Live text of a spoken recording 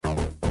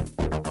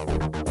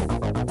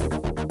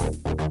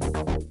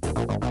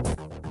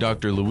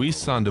Dr. Luis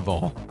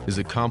Sandoval is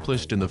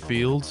accomplished in the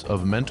fields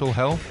of mental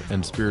health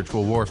and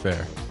spiritual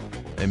warfare,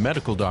 a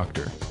medical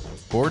doctor,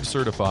 board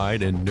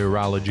certified in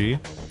neurology,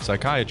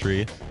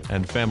 psychiatry,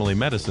 and family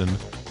medicine.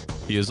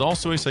 He is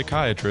also a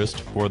psychiatrist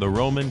for the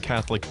Roman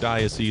Catholic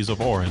Diocese of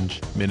Orange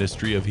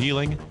Ministry of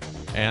Healing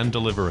and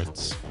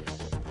Deliverance.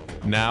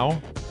 Now,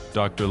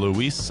 Dr.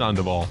 Luis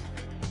Sandoval.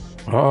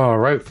 All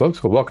right,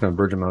 folks. Well, welcome to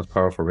Virgin Most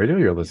Powerful Radio.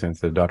 You're listening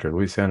to the Dr.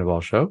 Luis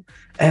Sandoval Show.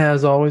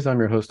 As always, I'm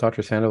your host,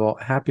 Dr. Sandoval.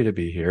 Happy to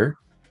be here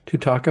to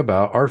talk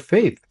about our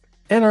faith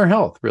and our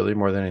health, really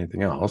more than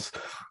anything else.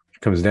 What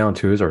it comes down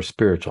to is our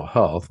spiritual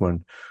health.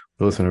 When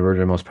we listen to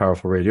Virgin Most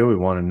Powerful Radio, we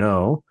want to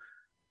know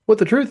what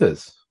the truth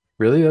is.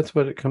 Really, that's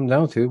what it comes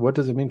down to. What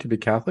does it mean to be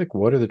Catholic?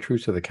 What are the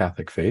truths of the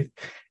Catholic faith?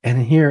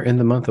 And here in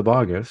the month of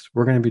August,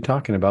 we're going to be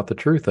talking about the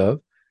truth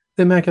of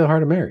the Immaculate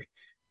Heart of Mary.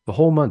 The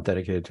whole month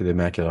dedicated to the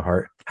Immaculate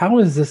Heart. How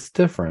is this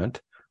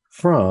different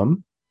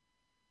from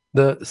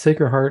the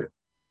Sacred Heart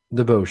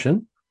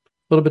devotion?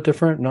 A little bit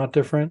different, not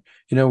different.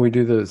 You know, we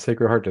do the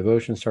Sacred Heart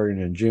devotion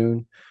starting in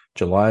June.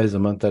 July is a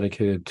month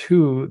dedicated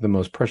to the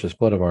most precious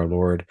blood of our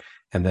Lord.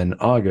 And then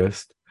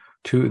August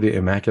to the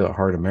Immaculate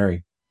Heart of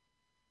Mary.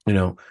 You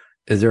know,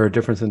 is there a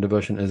difference in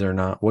devotion? Is there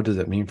not? What does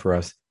it mean for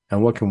us?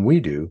 And what can we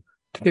do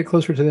to get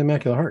closer to the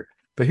Immaculate Heart?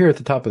 But here at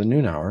the top of the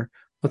noon hour,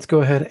 let's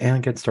go ahead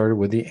and get started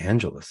with the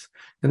Angelus.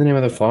 In the name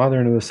of the Father,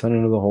 and of the Son,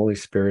 and of the Holy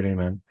Spirit,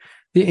 amen.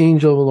 The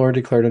angel of the Lord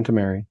declared unto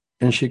Mary,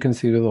 and she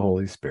conceived of the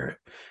Holy Spirit.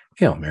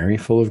 Hail Mary,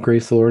 full of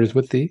grace, the Lord is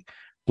with thee.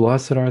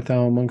 Blessed art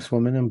thou amongst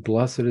women, and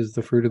blessed is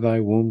the fruit of thy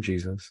womb,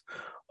 Jesus.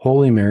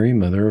 Holy Mary,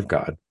 Mother of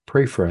God,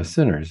 pray for us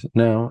sinners,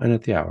 now and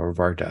at the hour of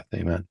our death,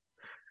 amen.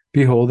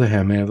 Behold, the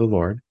handmaid of the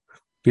Lord,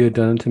 be it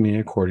done unto me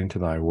according to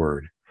thy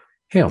word.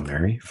 Hail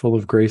Mary, full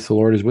of grace, the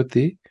Lord is with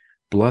thee.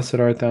 Blessed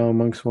art thou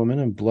amongst women,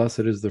 and blessed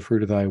is the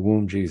fruit of thy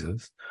womb,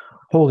 Jesus.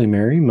 Holy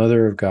Mary,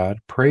 Mother of God,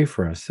 pray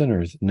for us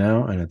sinners,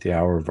 now and at the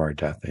hour of our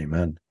death.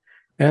 Amen.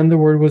 And the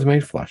Word was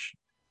made flesh,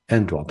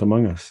 and dwelt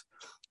among us.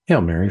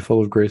 Hail Mary, full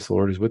of grace, the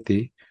Lord is with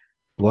thee.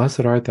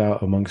 Blessed art thou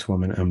amongst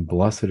women, and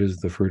blessed is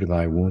the fruit of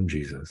thy womb,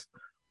 Jesus.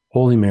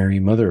 Holy Mary,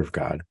 Mother of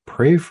God,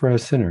 pray for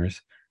us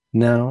sinners,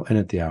 now and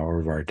at the hour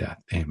of our death.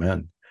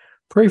 Amen.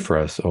 Pray for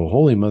us, O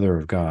Holy Mother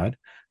of God,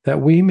 that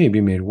we may be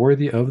made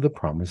worthy of the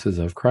promises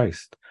of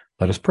Christ.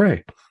 Let us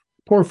pray.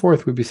 Pour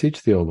forth, we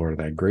beseech thee, O Lord,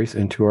 thy grace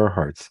into our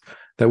hearts,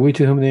 that we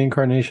to whom the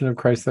incarnation of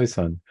Christ thy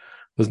Son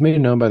was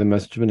made known by the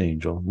message of an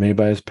angel, may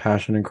by his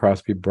passion and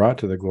cross be brought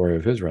to the glory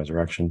of his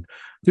resurrection,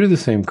 through the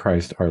same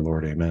Christ our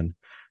Lord. Amen.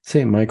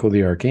 Saint Michael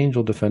the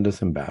archangel, defend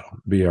us in battle.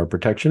 Be our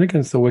protection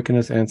against the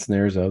wickedness and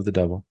snares of the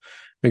devil.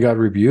 May God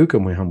rebuke,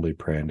 and we humbly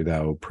pray unto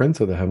thou, O Prince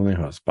of the heavenly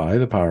host, by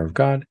the power of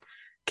God,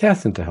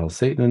 cast into hell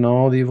Satan and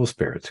all the evil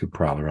spirits who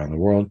prowl around the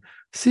world,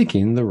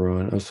 seeking the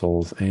ruin of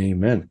souls.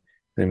 Amen.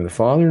 In the name of the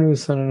Father, and of the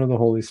Son, and of the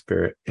Holy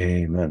Spirit.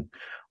 Amen.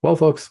 Well,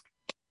 folks,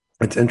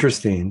 it's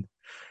interesting,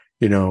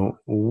 you know,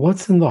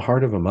 what's in the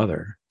heart of a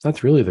mother?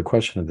 That's really the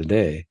question of the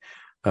day.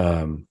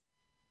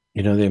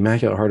 You know, the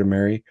Immaculate Heart of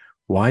Mary,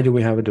 why do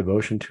we have a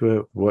devotion to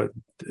it? What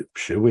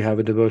should we have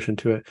a devotion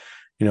to it?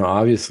 You know,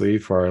 obviously,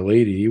 for Our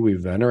Lady, we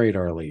venerate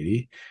Our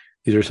Lady.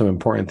 These are some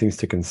important things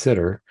to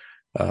consider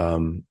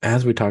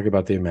as we talk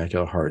about the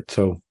Immaculate Heart.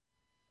 So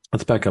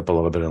let's back up a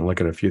little bit and look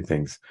at a few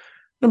things.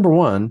 Number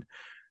one,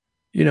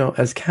 you know,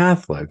 as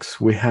Catholics,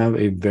 we have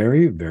a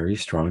very, very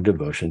strong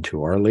devotion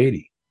to Our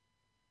Lady.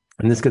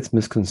 And this gets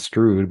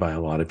misconstrued by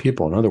a lot of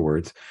people. In other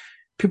words,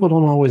 people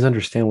don't always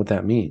understand what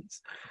that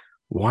means.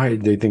 Why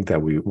they think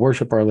that we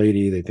worship Our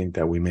Lady, they think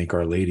that we make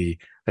Our Lady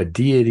a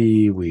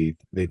deity,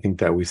 they think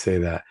that we say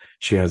that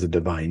she has a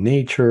divine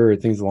nature,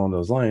 things along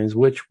those lines,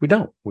 which we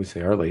don't. We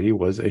say Our Lady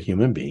was a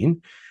human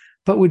being,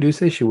 but we do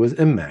say she was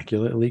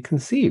immaculately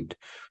conceived.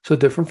 So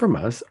different from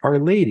us, Our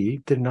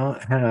Lady did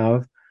not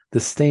have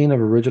the stain of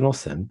original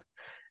sin,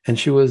 and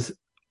she was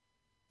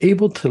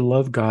able to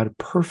love God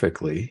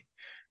perfectly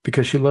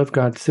because she loved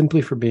God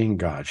simply for being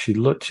God. She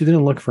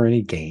didn't look for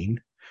any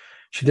gain.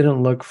 She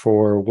didn't look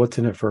for what's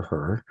in it for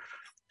her.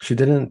 She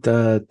didn't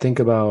think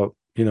about,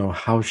 you know,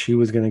 how she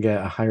was going to get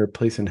a higher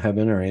place in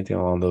heaven or anything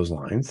along those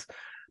lines.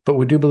 But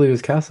we do believe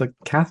as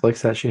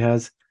Catholics that she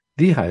has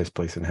the highest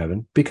place in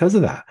heaven because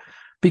of that,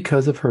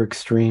 because of her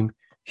extreme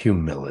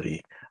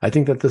humility. I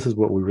think that this is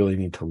what we really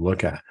need to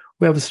look at.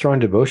 We have a strong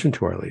devotion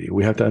to Our Lady.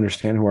 We have to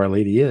understand who Our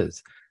Lady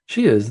is.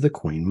 She is the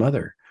Queen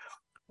Mother.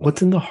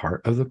 What's in the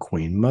heart of the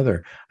Queen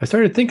Mother? I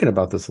started thinking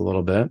about this a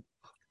little bit,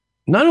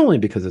 not only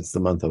because it's the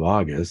month of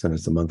August and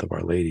it's the month of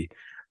Our Lady,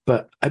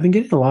 but I've been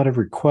getting a lot of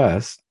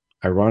requests,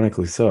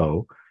 ironically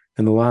so,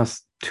 in the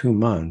last 2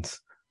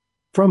 months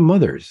from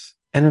mothers.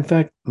 And in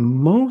fact,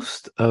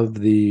 most of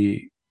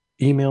the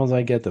emails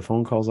I get, the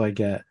phone calls I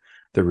get,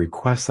 the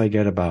requests I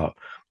get about,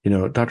 you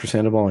know, Dr.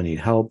 Sandoval, I need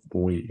help.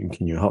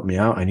 Can you help me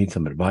out? I need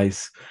some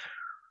advice.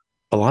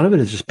 A lot of it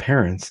is just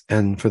parents.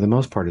 And for the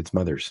most part, it's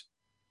mothers.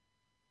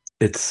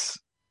 It's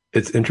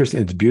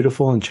interesting. It's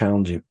beautiful and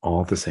challenging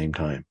all at the same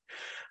time.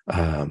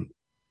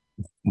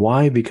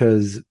 Why?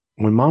 Because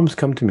when moms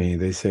come to me,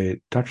 they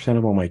say, Dr.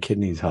 Sandoval, my kid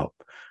needs help,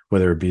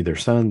 whether it be their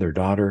son, their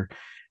daughter.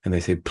 and they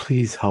say,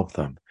 please help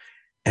them.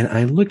 And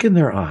I look in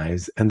their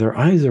eyes, and their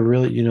eyes are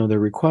really, their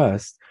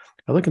request.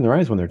 I look in their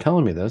eyes when they're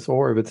telling me this,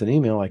 or if it's an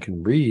email, I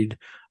can read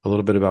a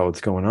little bit about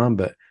what's going on.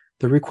 But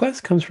the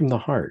request comes from the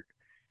heart.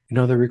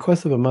 The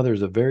request of a mother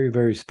is a very,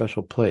 very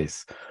special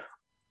place.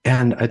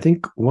 And I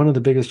think one of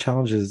the biggest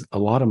challenges, a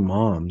lot of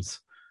moms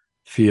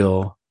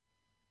feel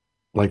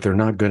like they're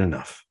not good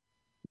enough,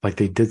 like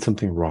they did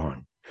something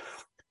wrong.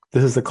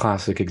 This is a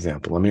classic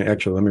example. Let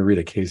me read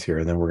a case here,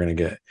 and then we're going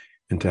to get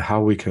into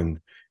how we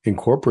can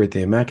incorporate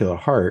the Immaculate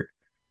Heart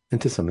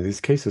into some of these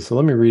cases. So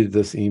let me read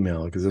this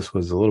email because this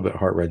was a little bit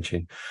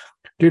heart-wrenching.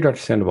 Dear Dr.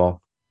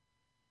 Sandoval,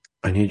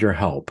 I need your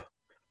help.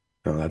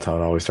 That's how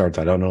it always starts.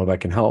 I don't know if I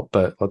can help,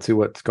 but let's see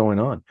what's going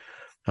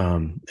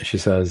on. She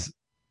says,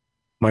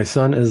 my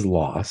son is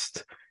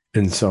lost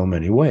in so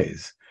many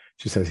ways.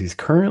 She says he's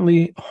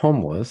currently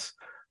homeless,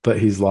 but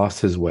he's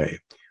lost his way.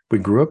 We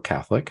grew up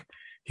Catholic.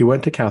 He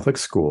went to Catholic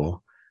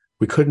school.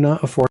 We could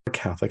not afford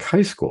Catholic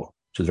high school,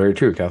 which is very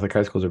true. Catholic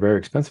high schools are very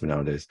expensive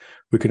nowadays.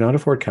 We could not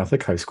afford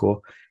Catholic high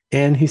school.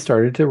 And he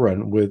started to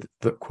run with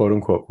the quote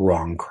unquote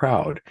wrong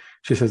crowd.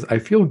 She says, I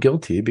feel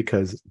guilty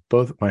because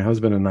both my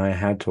husband and I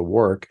had to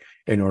work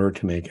in order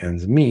to make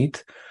ends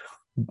meet.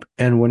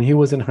 And when he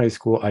was in high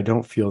school, I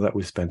don't feel that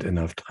we spent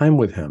enough time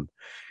with him.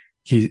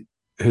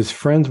 His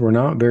friends were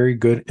not very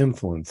good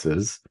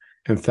influences.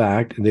 In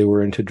fact, they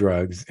were into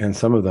drugs, and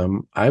some of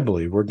them, I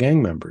believe, were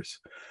gang members.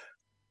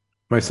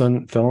 My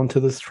son fell into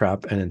this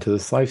trap and into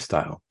this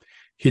lifestyle.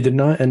 He did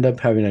not end up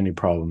having any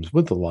problems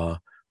with the law,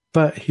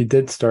 but he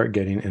did start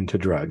getting into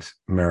drugs,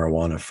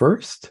 marijuana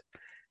first,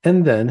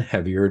 and then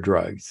heavier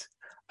drugs.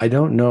 I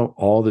don't know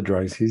all the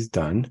drugs he's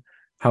done.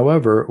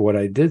 However, what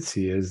I did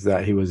see is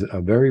that he was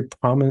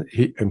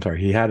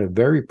he had a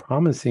very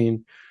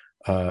promising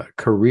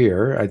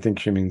career. I think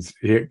she means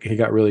he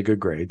got really good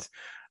grades.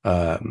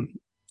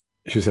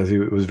 She says he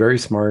was very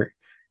smart,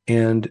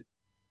 and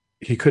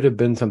he could have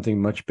been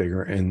something much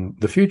bigger in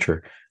the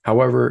future.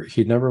 However,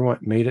 he never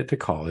made it to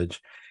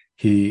college.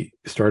 He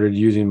started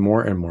using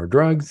more and more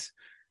drugs.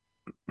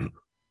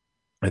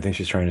 I think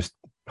she's trying to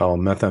spell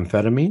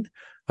methamphetamine.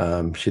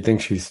 She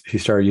thinks he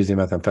started using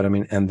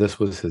methamphetamine, and this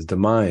was his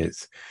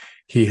demise.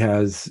 He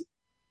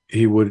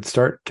would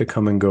start to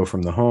come and go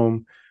from the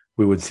home.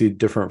 We would see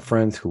different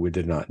friends who we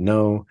did not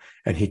know,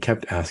 and he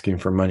kept asking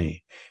for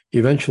money.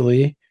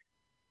 Eventually,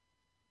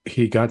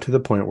 he got to the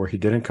point where he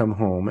didn't come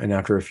home, and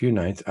after a few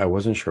nights, I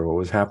wasn't sure what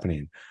was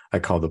happening. I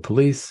called the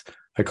police,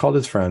 I called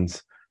his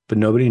friends, but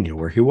nobody knew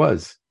where he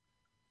was.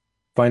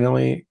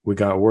 Finally, we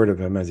got word of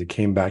him as he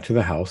came back to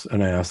the house,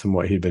 and I asked him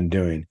what he'd been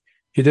doing.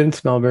 He didn't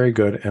smell very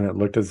good, and it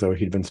looked as though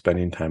he'd been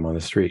spending time on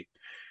the street.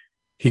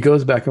 He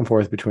goes back and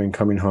forth between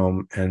coming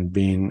home and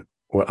being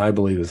what I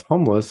believe is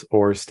homeless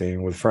or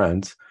staying with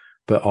friends,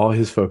 but all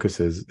his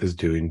focus is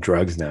doing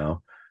drugs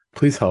now.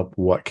 Please help.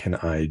 What can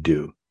I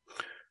do?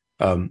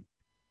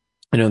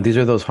 These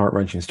are those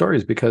heart-wrenching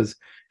stories because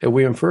if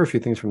we infer a few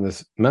things from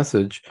this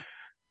message,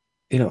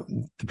 the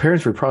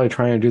parents were probably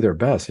trying to do their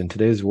best in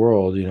today's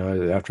world.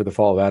 After the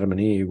fall of Adam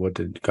and Eve, what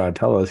did God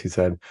tell us? He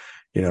said,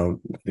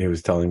 he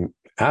was telling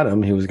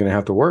Adam he was going to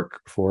have to work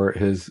for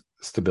his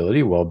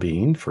stability,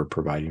 well-being, for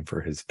providing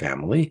for his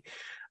family.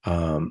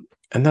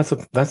 And that's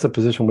a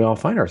position we all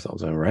find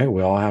ourselves in, right?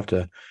 We all have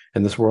to,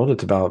 in this world,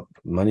 it's about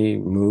money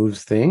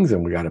moves things,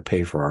 and we got to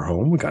pay for our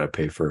home. We got to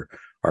pay for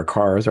our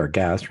cars, our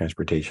gas,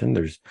 transportation.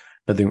 There's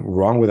nothing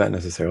wrong with that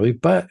necessarily,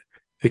 but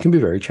it can be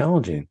very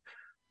challenging.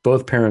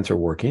 Both parents are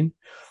working,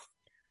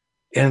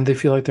 and they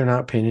feel like they're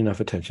not paying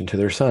enough attention to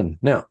their son.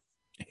 Now,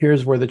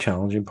 here's where the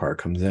challenging part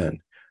comes in.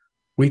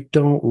 We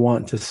don't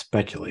want to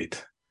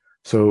speculate.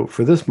 So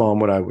for this mom,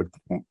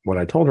 what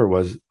I told her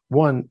was,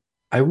 one,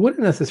 I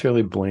wouldn't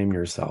necessarily blame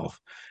yourself,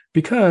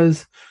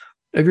 because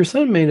if your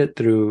son made it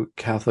through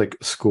Catholic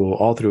school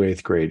all through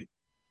 8th grade,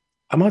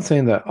 I'm not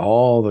saying that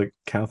all the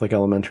Catholic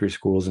elementary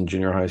schools and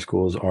junior high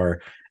schools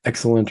are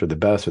excellent or the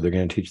best, or they're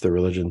going to teach their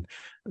religion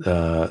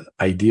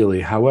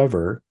ideally.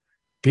 However,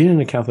 being in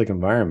a Catholic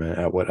environment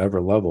at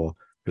whatever level,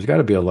 there's got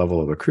to be a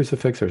level of a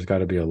crucifix. There's got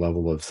to be a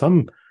level of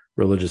some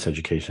religious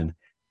education.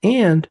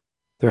 And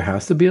there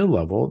has to be a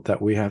level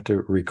that we have to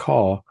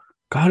recall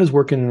God is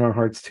working in our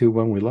hearts too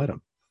when we let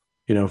him.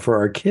 For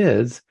our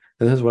kids,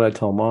 and this is what I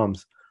tell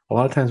moms, a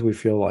lot of times we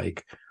feel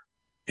like,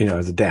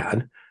 as a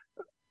dad,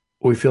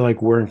 we feel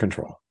like we're in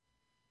control.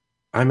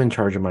 I'm in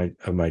charge of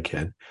my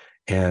kid,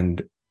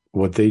 and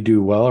what they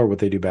do well or what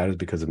they do bad is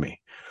because of me.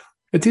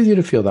 It's easy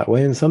to feel that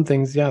way. And some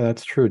things, yeah,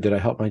 that's true. Did I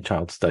help my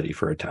child study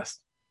for a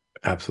test?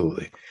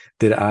 Absolutely.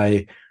 Did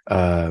I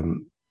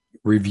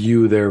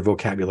review their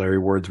vocabulary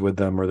words with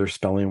them or their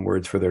spelling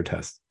words for their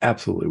tests?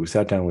 Absolutely. We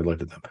sat down, we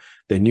looked at them.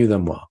 They knew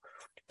them well.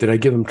 Did I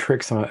give them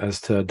tricks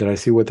did I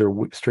see what their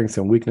strengths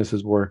and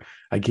weaknesses were?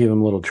 I gave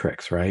them little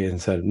tricks, right?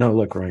 And said, no,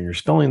 look, Ryan, you're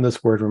spelling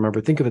this word.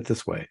 Remember, think of it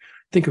this way.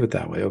 Think of it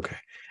that way. Okay.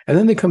 And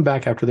then they come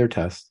back after their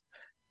test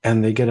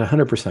and they get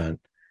 100%,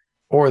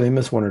 or they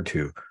miss one or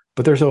two,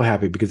 but they're so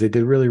happy because they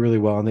did really, really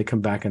well. And they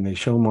come back and they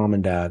show mom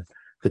and dad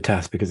the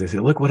test because they say,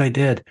 look what I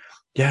did.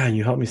 Yeah. And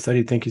you helped me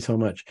study. Thank you so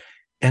much.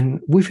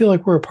 And we feel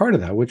like we're a part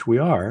of that, which we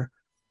are.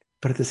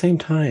 But at the same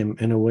time,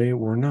 in a way,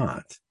 we're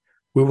not.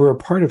 We were a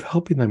part of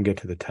helping them get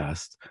to the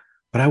test,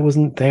 but I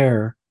wasn't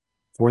there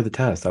for the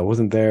test. I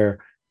wasn't there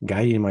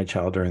guiding my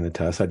child during the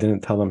test. I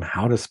didn't tell them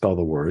how to spell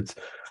the words.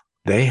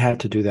 They had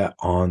to do that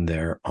on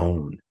their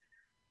own.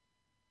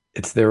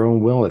 It's their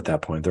own will at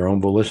that point, their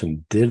own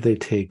volition. Did they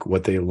take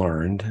what they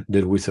learned?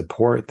 Did we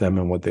support them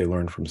in what they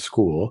learned from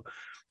school?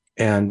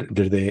 And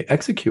did they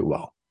execute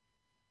well?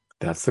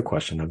 That's the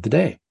question of the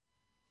day.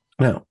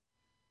 Now,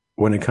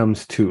 when it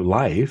comes to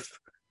life,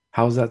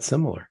 how's that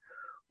similar?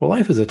 Well,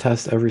 life is a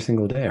test every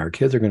single day. Our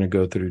kids are going to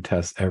go through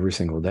tests every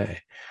single day.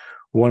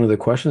 One of the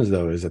questions,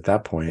 though, is at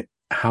that point,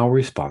 how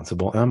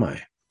responsible am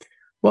I?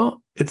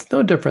 Well, it's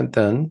no different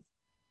than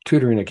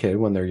tutoring a kid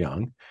when they're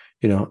young.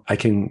 I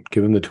can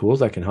give them the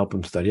tools. I can help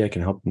them study. I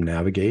can help them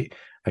navigate.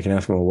 I can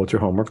ask them, well, what's your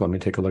homework? Let me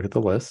take a look at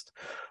the list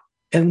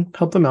and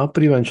help them out.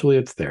 But eventually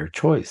it's their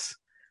choice.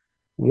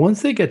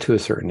 Once they get to a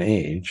certain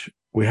age,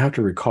 we have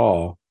to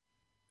recall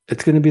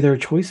it's going to be their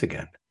choice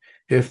again.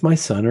 If my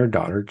son or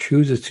daughter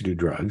chooses to do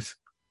drugs,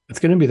 it's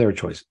going to be their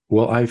choice.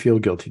 Will I feel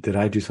guilty? Did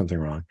I do something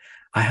wrong?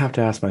 I have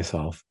to ask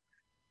myself,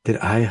 did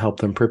I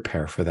help them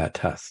prepare for that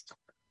test?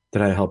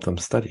 Did I help them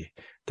study?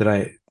 Did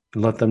I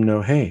let them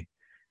know, hey,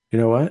 you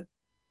know what?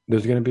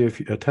 There's going to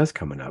be a test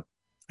coming up,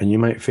 and you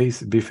might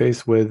be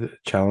faced with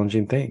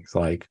challenging things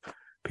like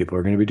people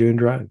are going to be doing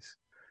drugs.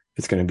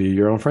 It's going to be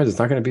your own friends. It's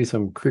not going to be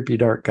some creepy,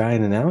 dark guy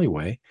in an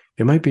alleyway.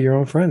 It might be your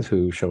own friends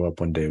who show up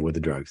one day with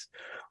the drugs.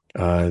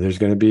 There's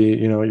going to be,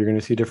 you're going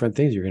to see different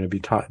things. You're going to be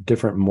taught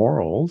different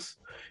morals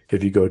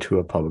if you go to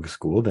a public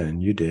school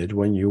than you did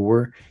when you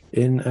were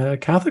in a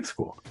Catholic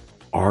school.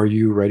 Are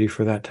you ready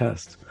for that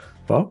test?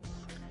 Well,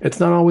 it's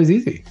not always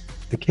easy.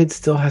 The kid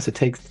still has to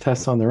take the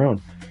tests on their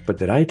own. But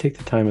did I take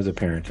the time as a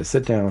parent to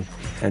sit down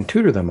and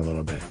tutor them a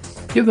little bit?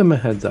 Give them a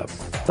heads up.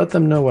 Let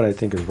them know what I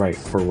think is right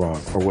or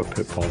wrong or what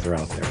pitfalls are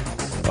out there.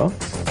 Well,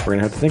 we're going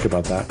to have to think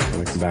about that when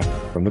we come back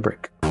from the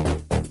break.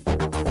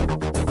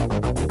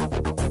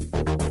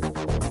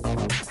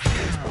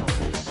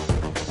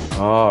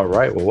 All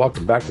right. Well,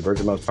 welcome back to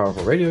Birds of Most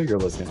Powerful Radio. You're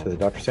listening to the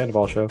Dr.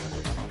 Sandoval Show.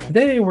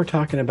 Today, we're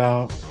talking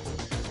about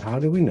how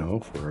do we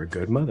know if we're a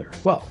good mother?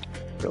 Well,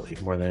 really,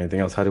 more than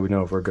anything else, how do we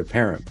know if we're a good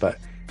parent? But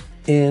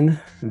in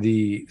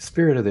the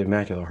spirit of the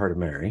Immaculate Heart of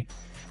Mary,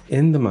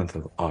 in the month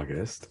of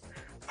August,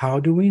 how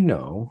do we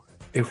know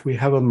if we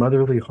have a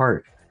motherly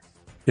heart?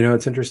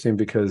 It's interesting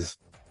because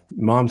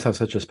moms have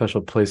such a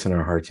special place in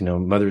our hearts.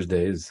 Mother's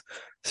Day is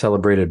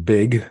celebrated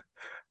big.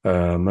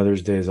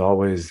 Mother's Day is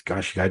always,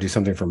 gosh, you got to do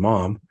something for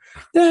mom.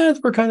 Yeah,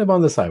 we're kind of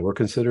on the side. We're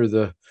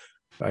considered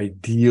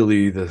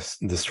ideally the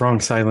strong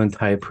silent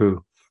type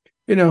who,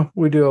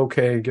 we do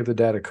okay, give the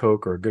dad a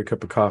Coke or a good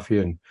cup of coffee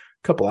and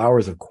a couple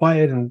hours of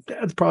quiet, and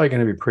dad's probably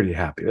going to be pretty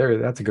happy.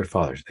 That's a good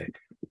Father's Day.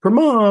 For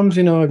moms,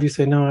 if you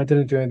say, no, I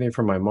didn't do anything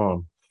for my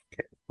mom,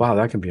 wow,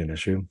 that can be an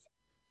issue.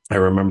 I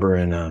remember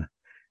in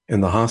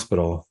the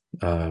hospital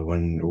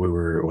when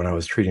I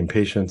was treating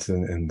patients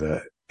in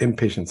the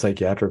inpatient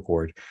psychiatric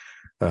ward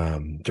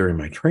during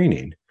my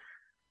training,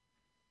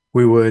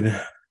 we would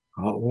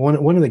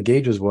one of the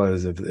gauges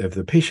was if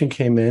the patient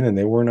came in and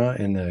they were not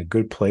in a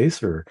good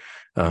place or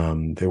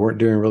they weren't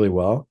doing really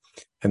well,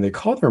 and they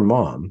called their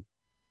mom,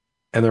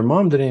 and their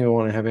mom didn't even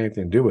want to have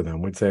anything to do with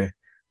them, we'd say,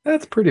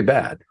 that's pretty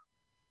bad.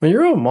 When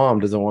your own mom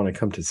doesn't want to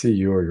come to see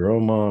you, or your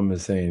own mom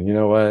is saying, you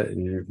know what,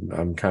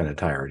 I'm kind of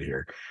tired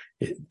here,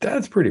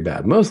 that's pretty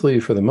bad. Mostly,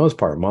 for the most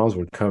part, moms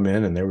would come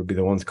in and they would be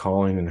the ones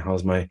calling, and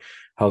how's my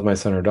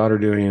son or daughter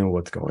doing?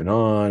 What's going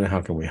on?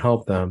 How can we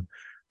help them?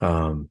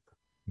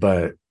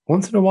 But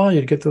once in a while,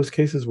 you'd get those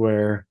cases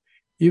where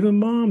even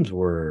moms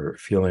were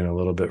feeling a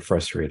little bit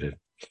frustrated.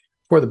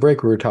 For the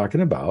break, we were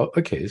talking about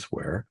a case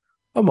where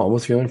a mom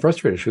was feeling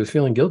frustrated. She was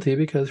feeling guilty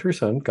because her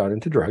son got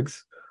into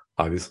drugs,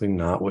 obviously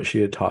not what she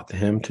had taught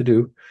him to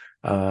do.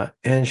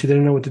 And she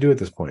didn't know what to do at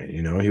this point.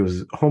 He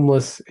was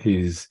homeless.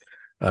 He's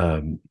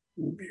coming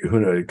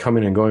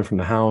and going from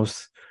the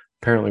house,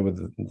 apparently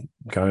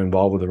got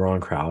involved with the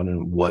wrong crowd.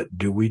 And what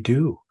do we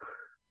do?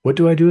 What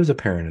do I do as a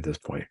parent at this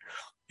point?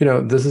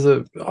 This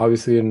is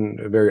obviously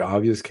a very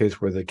obvious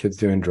case where the kid's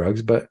doing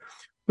drugs, but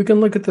we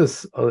can look at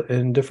this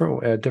at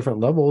different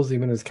levels,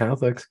 even as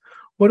Catholics.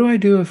 What do I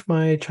do if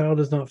my child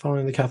is not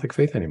following the Catholic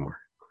faith anymore?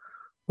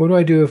 What do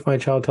I do if my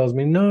child tells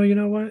me, no, you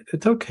know what?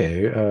 It's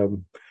okay.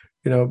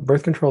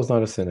 Birth control is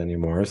not a sin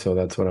anymore. So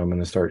that's what I'm going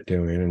to start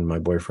doing. And my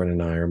boyfriend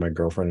and I, or my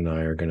girlfriend and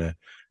I, are going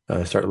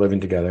to start living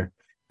together.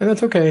 And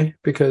that's okay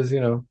because,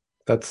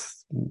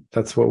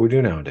 that's what we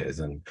do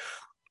nowadays.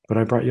 But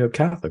I brought you up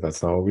Catholic.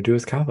 That's not what we do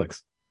as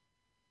Catholics.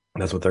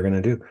 That's what they're going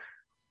to do.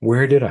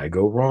 Where did I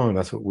go wrong?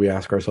 That's what we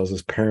ask ourselves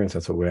as parents.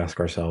 That's what we ask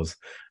ourselves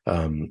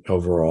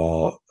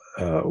overall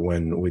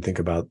when we think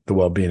about the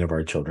well-being of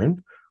our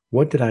children.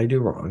 What did I do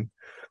wrong?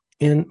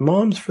 And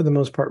moms, for the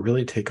most part,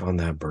 really take on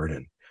that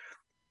burden.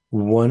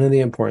 One of the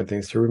important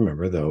things to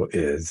remember, though,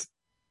 is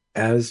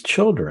as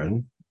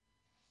children,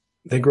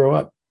 they grow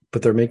up,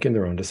 but they're making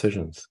their own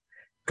decisions.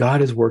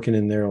 God is working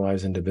in their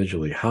lives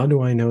individually. How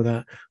do I know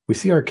that? We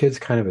see our kids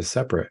kind of as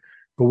separate,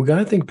 But we got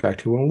to think back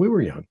to when we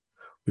were young.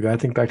 We got to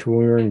think back to when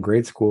we were in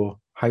grade school,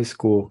 high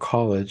school,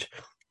 college.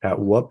 At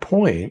what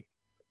point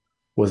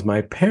was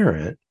my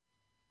parent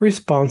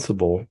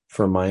responsible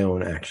for my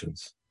own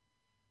actions?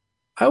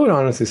 I would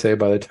honestly say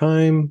by the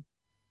time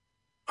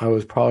I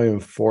was probably in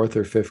fourth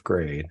or fifth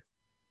grade,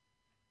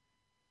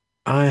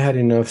 I had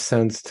enough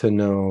sense to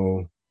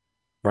know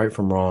right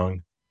from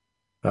wrong,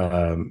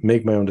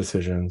 make my own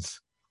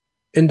decisions,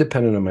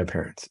 independent of my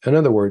parents. In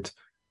other words,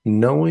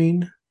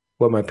 knowing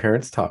what my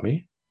parents taught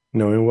me,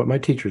 knowing what my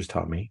teachers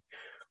taught me,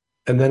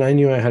 and then I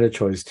knew I had a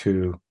choice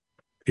to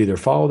either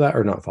follow that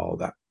or not follow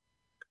that.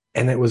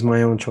 And it was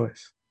my own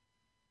choice.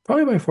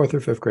 Probably by fourth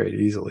or fifth grade,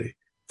 easily.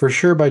 For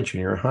sure by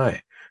junior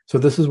high. So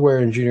this is where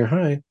in junior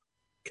high,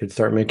 kids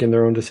start making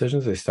their own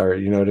decisions. They start,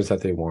 you notice that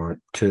they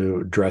want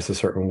to dress a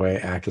certain way,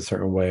 act a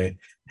certain way,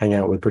 hang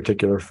out with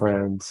particular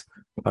friends.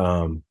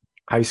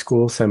 High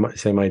school,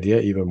 same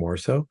idea, even more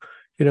so.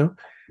 You know,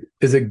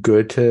 is it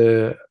good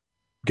to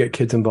get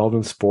kids involved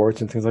in sports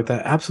and things like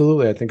that?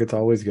 Absolutely. I think it's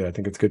always good. I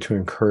think it's good to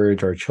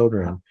encourage our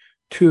children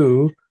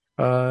to,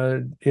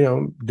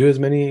 do as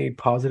many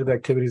positive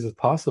activities as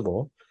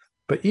possible.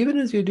 But even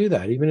as you do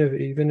that,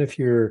 even if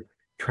you're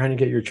trying to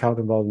get your child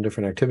involved in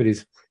different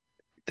activities,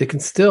 they can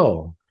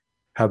still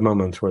have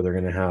moments where they're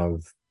going to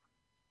have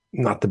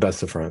not the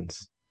best of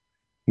friends,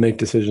 make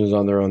decisions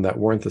on their own that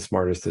weren't the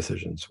smartest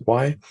decisions.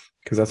 Why?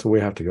 Because that's what we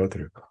have to go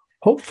through.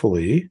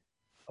 Hopefully,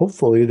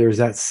 there's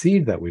that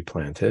seed that we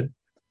planted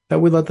that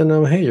we let them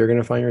know, hey, you're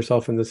going to find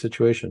yourself in this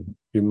situation.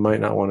 You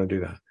might not want to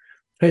do that.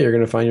 Hey, you're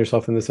going to find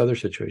yourself in this other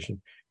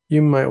situation.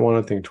 You might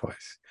want to think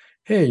twice.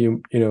 Hey,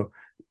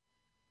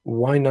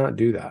 why not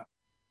do that?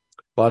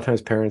 A lot of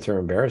times parents are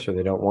embarrassed or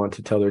they don't want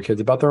to tell their kids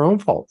about their own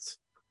faults.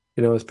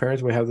 As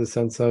parents, we have this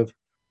sense of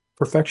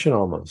perfection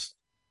almost.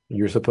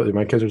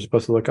 My kids are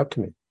supposed to look up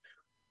to me.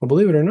 Well,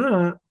 believe it or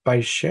not,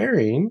 by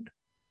sharing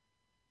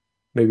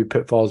maybe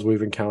pitfalls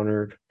we've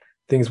encountered,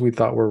 things we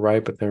thought were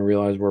right, but then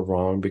realized were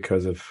wrong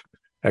because of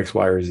X,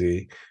 Y, or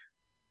Z.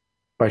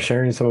 By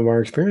sharing some of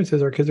our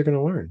experiences, our kids are going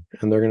to learn.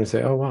 And they're going to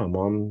say, oh, wow,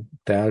 mom,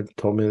 dad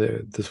told me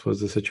that this was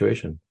the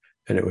situation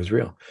and it was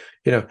real.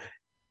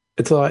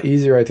 It's a lot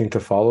easier, I think, to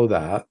follow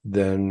that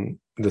than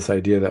this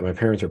idea that my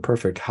parents are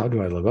perfect. How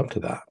do I live up to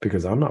that?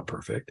 Because I'm not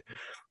perfect.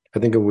 I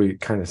think if we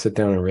kind of sit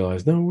down and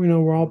realize, no,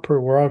 we're all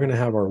going to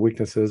have our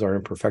weaknesses, our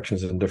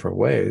imperfections in different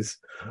ways.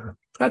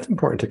 That's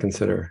important to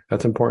consider.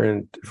 That's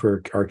important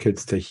for our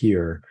kids to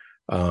hear,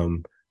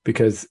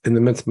 because in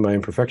the midst of my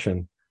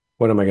imperfection,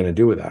 what am I going to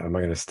do with that? Am I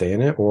going to stay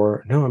in it,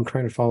 or no? I'm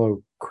trying to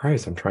follow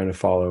Christ. I'm trying to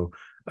follow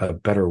a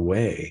better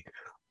way.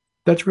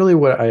 That's really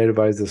what I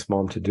advise this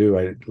mom to do.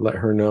 I let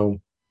her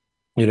know,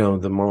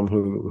 the mom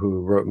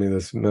who wrote me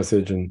this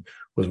message and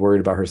was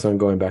worried about her son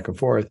going back and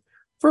forth.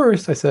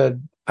 First, I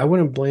said, I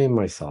wouldn't blame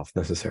myself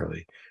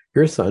necessarily.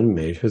 Your son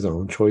made his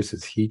own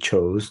choices. He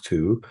chose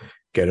to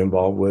get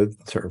involved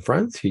with certain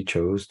friends. He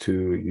chose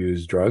to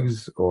use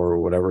drugs or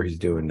whatever he's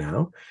doing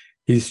now.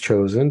 He's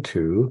chosen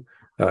to,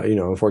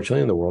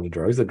 unfortunately, in the world of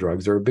drugs, the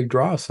drugs are a big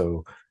draw,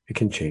 so it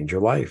can change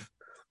your life.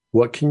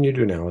 What can you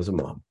do now as a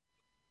mom?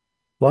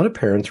 A lot of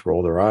parents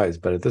roll their eyes,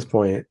 but at this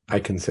point, I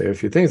can say a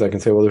few things. I can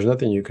say, well, there's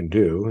nothing you can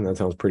do, and that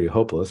sounds pretty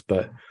hopeless,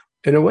 but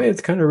in a way,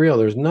 it's kind of real.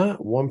 There's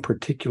not one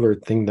particular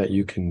thing that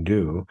you can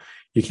do.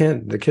 You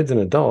can't, the kid's an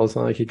adult. It's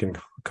not like he can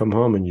come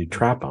home and you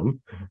trap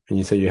him and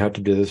you say, you have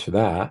to do this or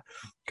that.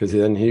 Because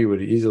then he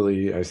would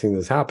easily, I've seen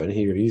this happen,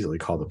 he would easily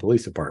call the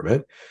police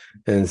department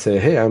and say,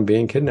 hey, I'm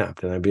being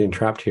kidnapped and I'm being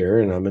trapped here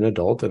and I'm an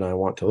adult and I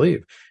want to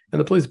leave. And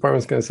the police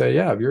department's going to say,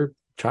 yeah, if your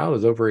child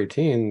is over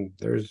 18,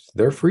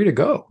 they're free to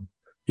go.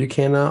 You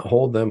cannot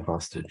hold them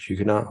hostage. You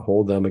cannot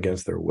hold them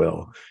against their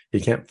will. You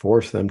can't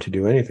force them to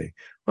do anything.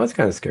 Well, that's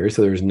kind of scary.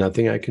 So there's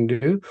nothing I can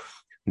do.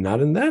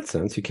 Not in that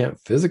sense. You can't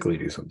physically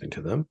do something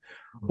to them.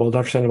 Well,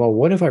 Dr. Sandoval,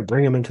 what if I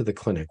bring them into the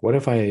clinic? What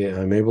if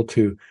I'm able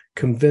to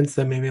convince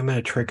them? Maybe I'm going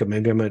to trick them.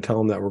 Maybe I'm going to tell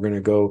them that we're going to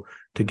go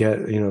to get,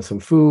 some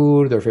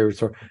food, their favorite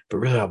store. But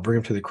really, I'll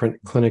bring them to the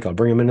clinic. I'll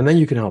bring them in, and then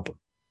you can help them.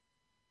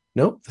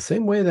 Nope. The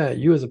same way that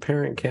you as a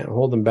parent can't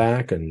hold them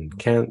back and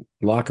can't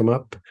lock them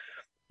up,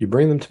 you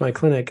bring them to my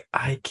clinic,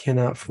 I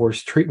cannot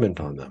force treatment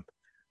on them.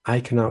 I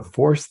cannot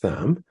force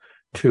them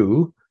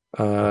to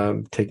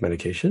take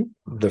medication.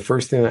 The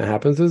first thing that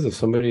happens is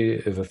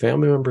if a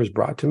family member is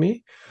brought to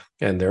me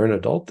and they're an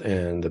adult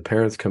and the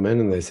parents come in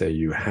and they say,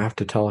 you have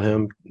to tell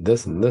him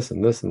this and this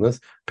and this and this.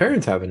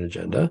 Parents have an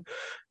agenda,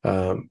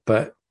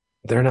 but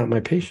they're not my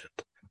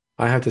patient.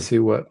 I have to see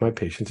what my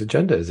patient's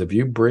agenda is. If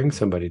you bring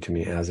somebody to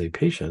me as a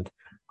patient,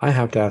 I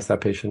have to ask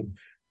that patient,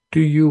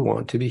 do you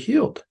want to be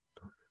healed?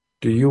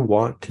 Do you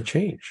want to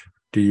change?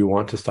 Do you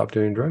want to stop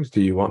doing drugs?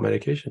 Do you want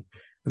medication?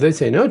 If they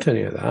say no to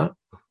any of that,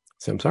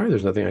 say, I'm sorry,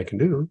 there's nothing I can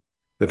do.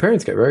 The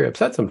parents get very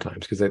upset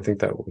sometimes because they think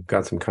that we've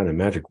got some kind of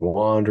magic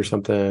wand or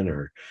something,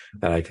 or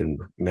that I can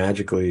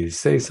magically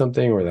say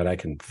something, or that I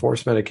can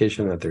force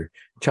medication, that their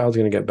child's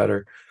going to get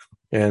better.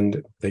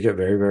 And they get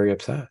very, very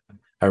upset.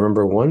 I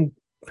remember one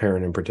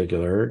parent in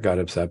particular got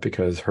upset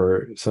because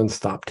her son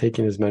stopped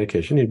taking his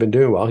medication. He'd been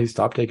doing well. He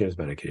stopped taking his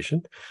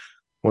medication.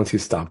 Once he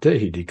stopped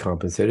it, he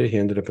decompensated. He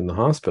ended up in the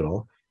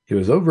hospital. He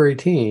was over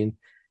 18.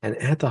 And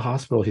at the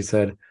hospital, he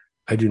said,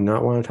 I do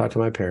not want to talk to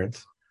my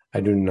parents.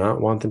 I do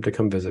not want them to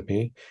come visit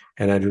me.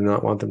 And I do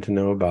not want them to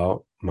know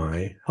about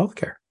my health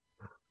care.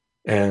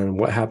 And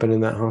what happened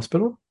in that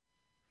hospital?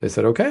 They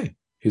said, okay,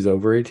 he's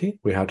over 18.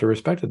 We have to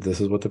respect it.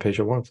 This is what the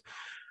patient wants.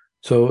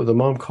 So the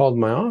mom called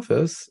my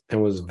office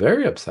and was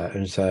very upset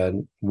and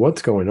said,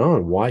 what's going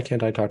on? Why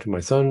can't I talk to my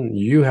son?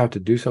 You have to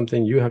do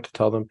something. You have to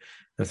tell them.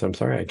 I said, I'm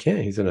sorry, I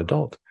can't. He's an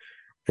adult.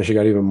 And she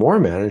got even more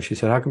mad. And she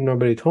said, how come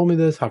nobody told me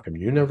this? How come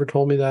you never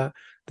told me that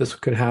this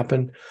could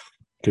happen?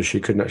 Because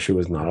she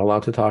was not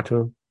allowed to talk to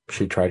him.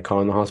 She tried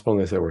calling the hospital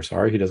and they said, we're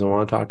sorry, he doesn't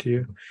want to talk to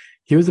you.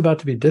 He was about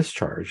to be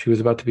discharged. He was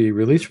about to be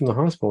released from the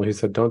hospital. He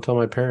said, don't tell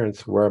my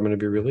parents where I'm going to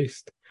be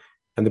released.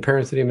 And the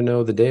parents didn't even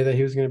know the day that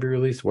he was going to be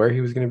released, where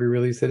he was going to be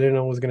released. They didn't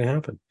know what was going to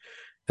happen.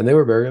 And they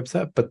were very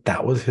upset, but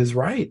that was his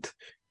right.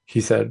 He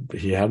said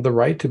he had the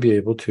right to be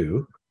able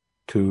to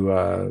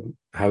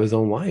have his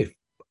own life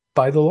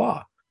by the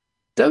law.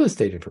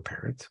 Devastating for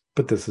parents,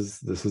 but this is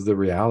the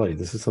reality.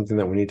 This is something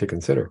that we need to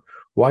consider.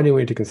 Why do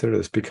we need to consider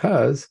this?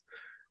 Because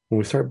when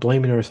we start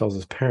blaming ourselves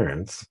as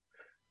parents,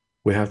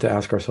 we have to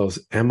ask ourselves,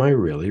 am I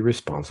really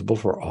responsible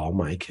for all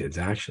my kids'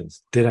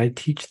 actions? Did I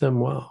teach them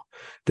well?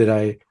 Did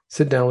I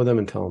sit down with them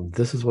and tell them,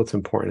 this is what's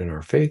important in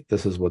our faith?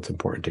 This is what's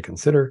important to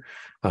consider.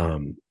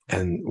 And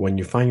when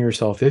you find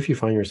yourself, if you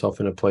find yourself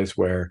in a place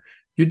where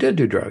you did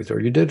do drugs or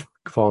you did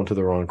fall into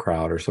the wrong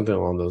crowd or something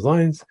along those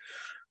lines,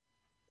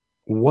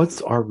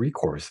 what's our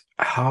recourse?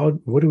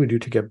 What do we do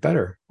to get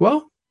better?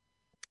 Well,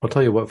 I'll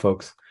tell you what,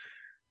 folks.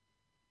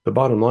 The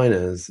bottom line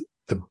is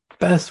the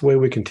best way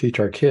we can teach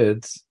our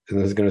kids, and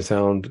this is going to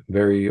sound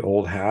very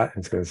old hat,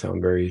 it's going to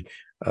sound very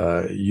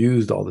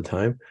used all the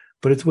time,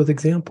 but it's with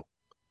example.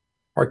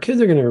 Our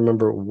kids are going to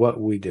remember what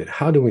we did.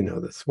 How do we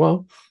know this?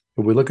 Well,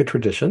 if we look at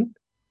tradition,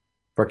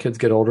 if our kids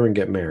get older and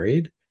get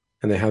married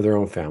and they have their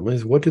own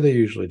families, what do they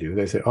usually do?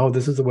 They say, oh,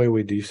 this is the way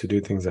we used to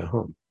do things at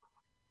home.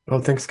 Oh,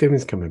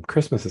 Thanksgiving's coming.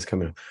 Christmas is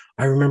coming.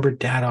 I remember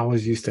Dad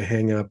always used to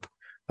hang up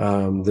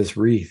this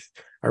wreath.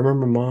 I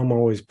remember Mom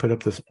always put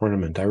up this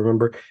ornament. I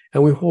remember,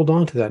 and we hold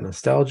on to that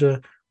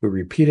nostalgia. We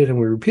repeat it, and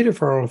we repeat it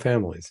for our own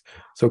families.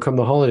 So come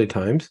the holiday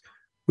times,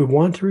 we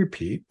want to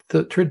repeat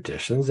the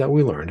traditions that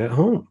we learned at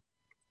home.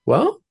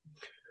 Well,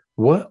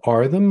 what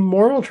are the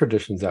moral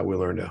traditions that we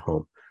learned at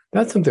home?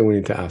 That's something we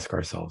need to ask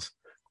ourselves,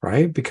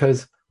 right?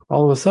 Because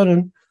all of a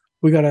sudden,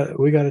 we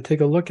gotta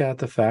take a look at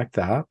the fact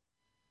that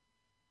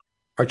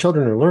our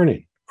children are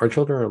learning. Our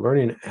children are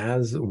learning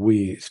as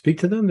we speak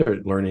to them.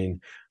 They're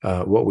learning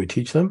what we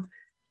teach them,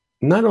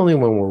 not only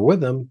when we're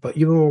with them, but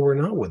even when we're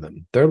not with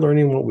them. They're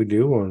learning what we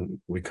do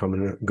when we come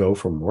and go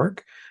from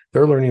work.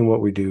 They're learning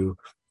what we do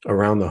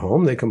around the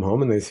home. They come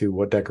home and they see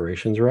what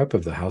decorations are up,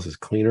 if the house is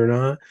clean or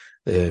not,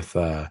 if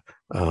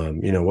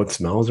what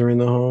smells are in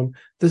the home.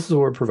 This is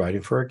what we're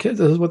providing for our kids.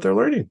 This is what they're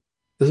learning.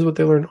 This is what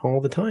they learn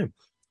all the time.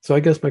 So I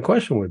guess my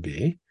question would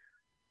be,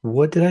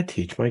 what did I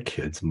teach my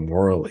kids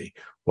morally?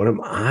 What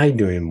am I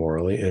doing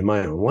morally in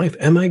my own life?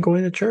 Am I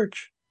going to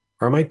church?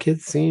 Are my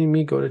kids seeing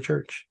me go to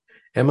church?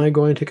 Am I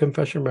going to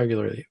confession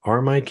regularly?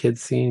 Are my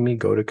kids seeing me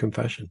go to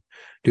confession?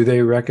 Do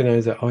they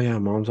recognize that, oh yeah,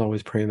 Mom's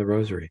always praying the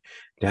rosary.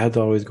 Dad's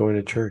always going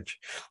to church.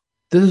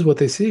 This is what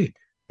they see.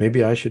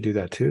 Maybe I should do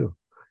that too.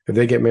 If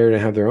they get married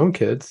and have their own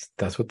kids,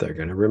 that's what they're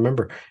going to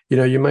remember.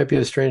 You might be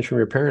estranged from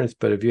your parents,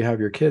 but if you have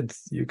your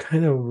kids, you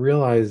kind of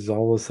realize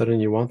all of a sudden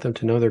you want them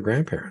to know their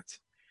grandparents.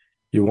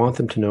 You want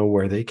them to know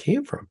where they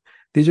came from.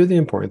 These are the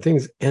important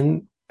things.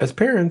 And as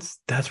parents,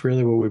 that's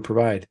really what we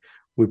provide.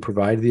 We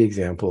provide the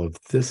example of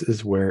this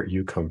is where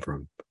you come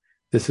from.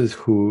 This is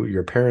who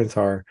your parents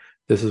are.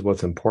 This is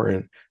what's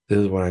important. This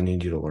is what I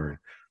need you to learn.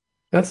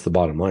 That's the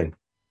bottom line.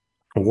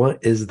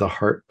 What is the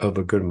heart of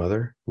a good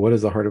mother? What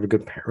is the heart of a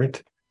good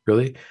parent?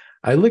 Really?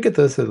 I look at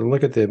this and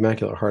look at the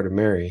Immaculate Heart of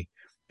Mary,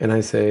 and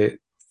I say,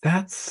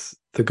 that's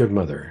the good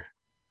mother.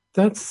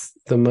 That's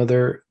the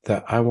mother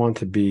that I want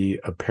to be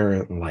a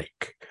parent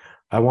like.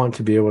 I want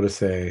to be able to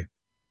say,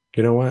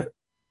 you know what?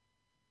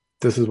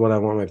 This is what I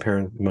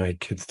want my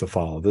kids to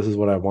follow. This is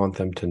what I want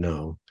them to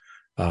know.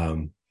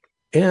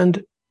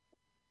 And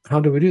how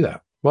do we do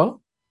that?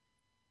 Well,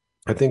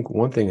 I think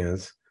one thing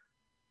is,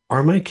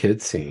 are my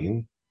kids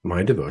seeing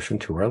my devotion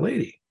to Our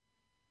Lady?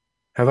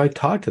 Have I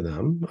talked to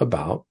them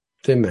about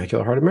the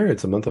Immaculate Heart of Mary?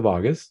 It's the month of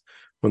August.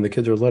 When the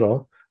kids are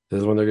little, this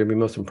is when they're going to be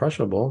most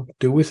impressionable.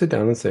 Do we sit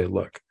down and say,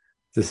 look,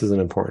 this is an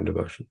important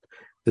devotion.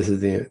 This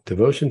is the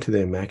devotion to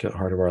the Immaculate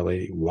Heart of Our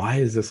Lady. Why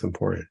is this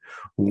important?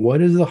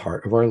 What is the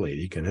heart of Our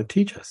Lady going to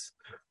teach us?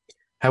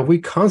 Have we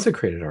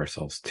consecrated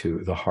ourselves to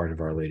the heart of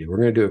Our Lady? We're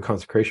going to do a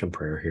consecration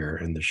prayer here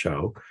in the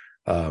show,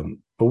 but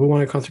we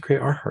want to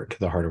consecrate our heart to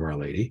the heart of Our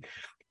Lady.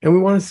 And we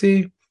want to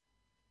see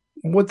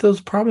what those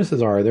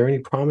promises are. Are there any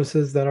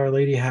promises that Our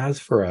Lady has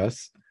for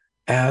us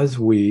as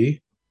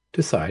we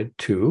decide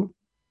to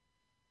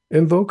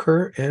invoke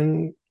her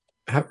and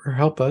have her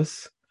help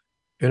us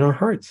in our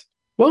hearts?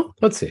 Well,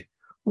 let's see.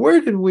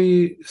 Where did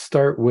we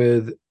start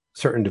with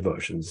certain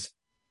devotions?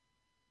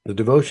 The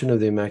devotion of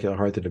the Immaculate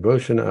Heart, the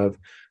devotion of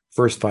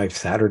first 5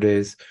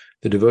 Saturdays,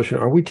 the devotion,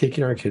 are we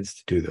taking our kids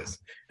to do this?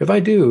 If I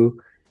do,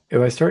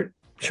 if I start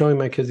showing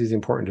my kids these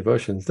important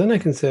devotions, then I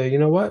can say, you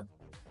know what?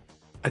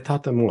 I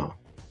taught them well.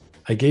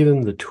 I gave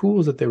them the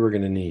tools that they were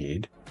going to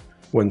need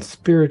when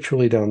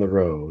spiritually down the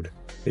road,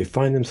 they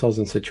find themselves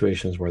in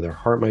situations where their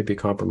heart might be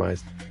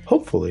compromised.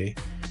 Hopefully,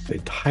 they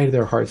tie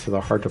their hearts to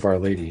the heart of Our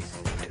Lady,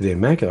 to the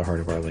Immaculate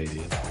Heart of Our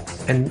Lady,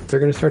 and they're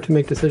going to start to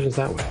make decisions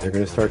that way. They're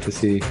going to start to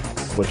see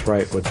what's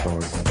right, what's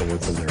wrong, and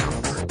what's in their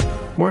own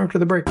heart. More after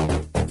the break.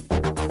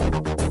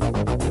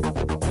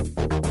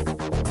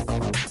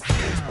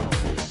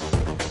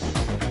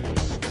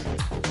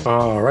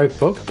 All right,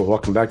 folks. Well,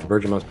 welcome back to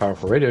Virgin Most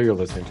Powerful Radio. You're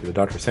listening to the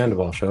Dr.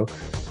 Sandoval Show.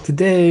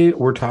 Today,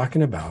 we're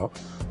talking about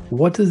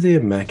what does the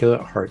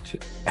Immaculate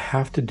Heart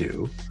have to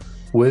do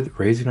with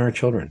raising our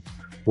children?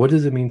 What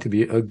does it mean to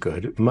be a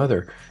good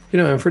mother?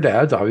 And for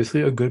dads,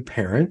 obviously a good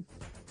parent.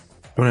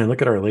 When I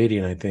look at Our Lady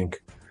and I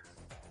think,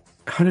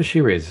 how does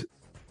she raise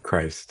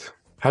Christ?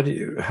 How do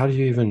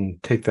you even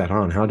take that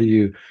on? How do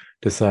you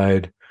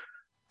decide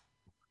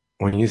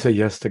when you say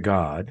yes to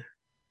God,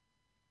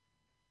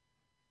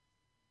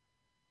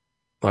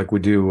 like we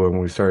do when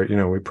we start,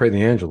 we pray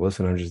the Angelus,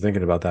 and I'm just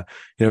thinking about that.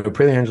 We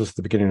pray the Angelus at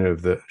the beginning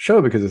of the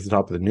show because it's the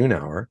top of the noon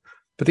hour.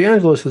 But the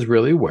Angelus is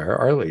really where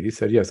Our Lady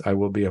said, yes, I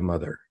will be a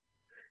mother.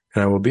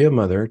 And I will be a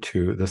mother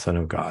to the Son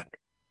of God.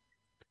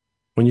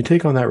 When you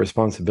take on that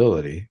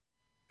responsibility,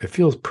 it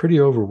feels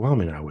pretty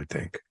overwhelming, I would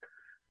think.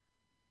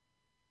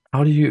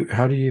 How do you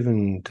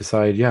even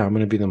decide, yeah, I'm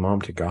going to be the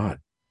mom to God?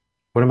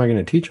 What am I going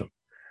to teach them?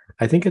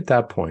 I think at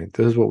that point,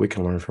 this is what we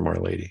can learn from Our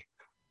Lady.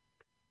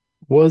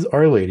 Was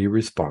Our Lady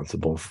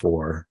responsible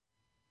for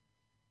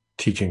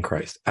teaching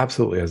Christ?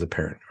 Absolutely, as a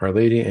parent. Our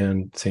Lady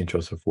and Saint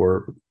Joseph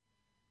were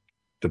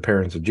the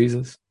parents of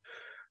Jesus.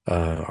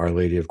 Our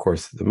Lady, of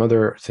course, the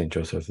mother, Saint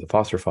Joseph, the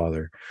foster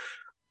father.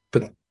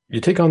 But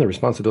you take on the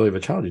responsibility of a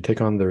child. You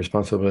take on the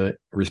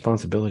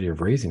responsibility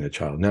of raising a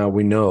child. Now,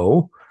 we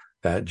know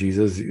that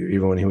Jesus,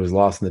 even when he was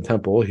lost in the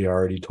temple, he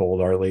already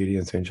told Our Lady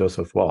and Saint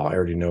Joseph, well, I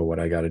already know what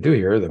I got to do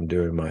here. I'm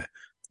doing my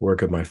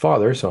work of my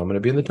Father, so I'm going to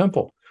be in the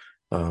temple.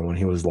 When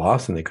he was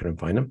lost and they couldn't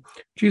find him,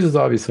 Jesus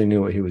obviously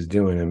knew what he was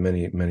doing in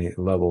many, many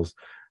levels,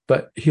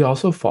 but he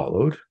also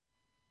followed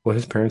what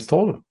his parents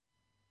told him.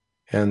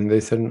 And they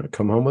said,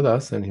 come home with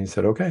us. And he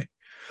said, okay.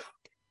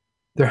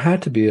 There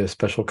had to be a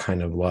special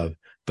kind of love,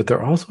 but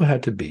there also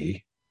had to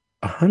be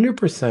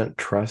 100%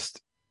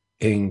 trust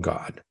in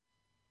God.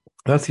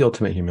 That's the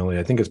ultimate humility.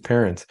 I think as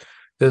parents,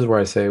 this is where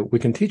I say we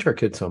can teach our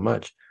kids so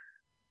much,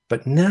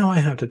 but now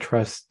I have to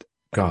trust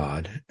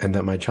God and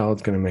that my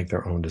child's going to make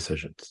their own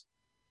decisions.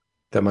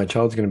 That my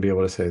child's going to be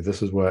able to say,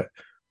 this is what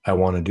I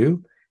want to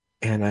do.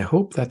 And I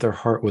hope that their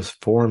heart was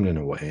formed in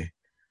a way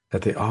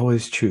that they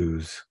always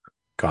choose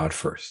God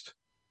first.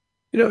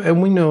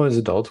 And we know as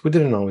adults, we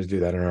didn't always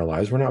do that in our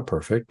lives. We're not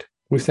perfect.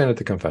 We stand at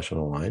the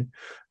confessional line.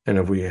 And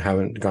if we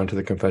haven't gone to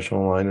the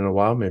confessional line in a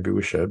while, maybe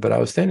we should. But I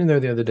was standing there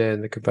the other day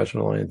in the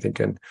confessional line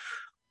thinking,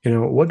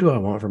 what do I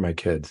want for my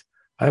kids?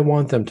 I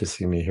want them to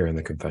see me here in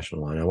the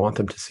confessional line. I want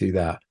them to see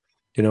that,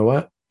 you know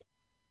what?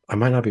 I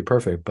might not be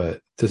perfect,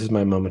 but this is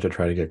my moment to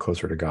try to get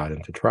closer to God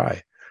and to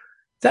try.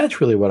 That's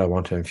really what I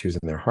want to infuse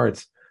in their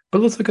hearts.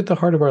 But let's look at the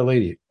heart of Our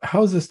Lady.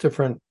 How is this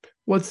different?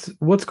 What's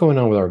going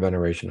on with our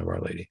veneration of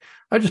Our Lady?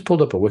 I just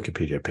pulled up a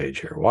Wikipedia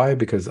page here. Why?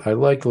 Because I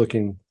like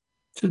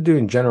just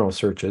doing general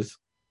searches.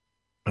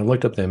 I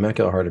looked up the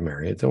Immaculate Heart of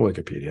Mary. It's in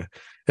Wikipedia.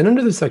 And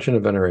under the section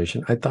of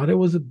veneration, I thought it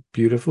was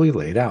beautifully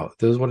laid out.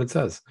 This is what it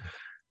says.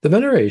 The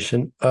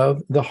veneration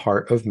of the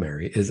Heart of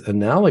Mary is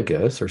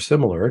analogous or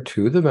similar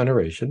to the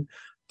veneration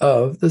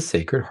of the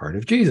Sacred Heart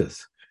of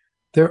Jesus.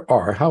 There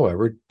are,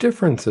 however,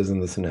 differences in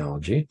this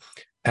analogy,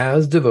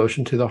 as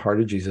devotion to the heart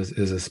of Jesus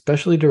is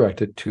especially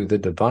directed to the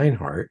divine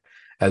heart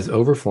as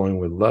overflowing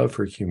with love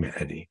for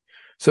humanity.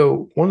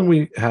 So when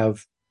we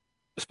have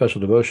special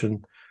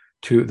devotion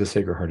to the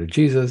Sacred Heart of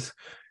Jesus,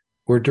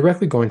 we're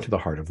directly going to the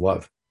heart of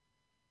love.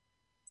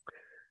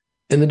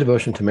 In the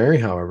devotion to Mary,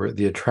 however,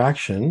 the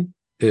attraction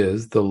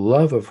is the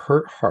love of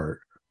her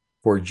heart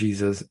for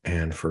Jesus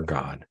and for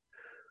God.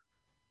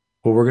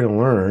 What we're going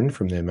to learn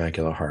from the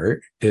Immaculate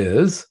Heart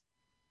is,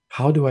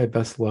 how do I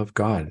best love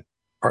God?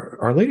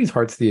 Our Lady's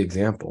Heart's the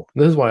example.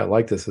 This is why I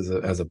like this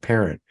as a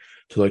parent,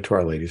 to look to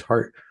Our Lady's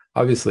Heart.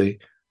 Obviously,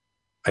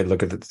 I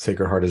look at the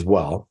Sacred Heart as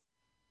well.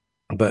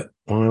 But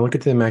when I look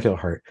at the Immaculate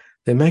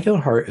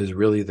Heart is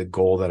really the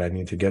goal that I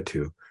need to get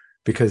to,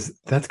 because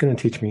that's going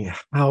to teach me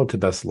how to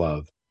best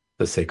love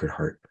the Sacred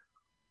Heart.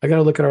 I got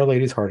to look at Our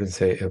Lady's Heart and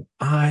say, if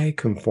I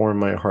conform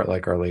my heart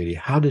like Our Lady,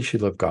 how did she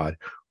love God?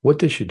 What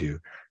did she do?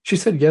 She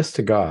said yes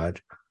to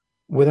God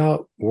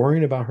without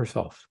worrying about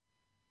herself.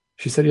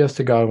 She said yes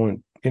to God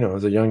when,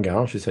 as a young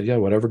gal, she said, yeah,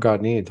 whatever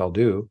God needs, I'll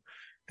do.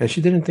 And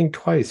she didn't think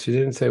twice. She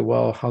didn't say,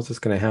 well, how's this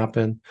going to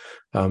happen?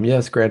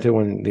 Yes, granted,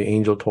 when the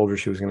angel told her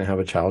she was going to have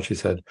a child, she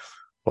said,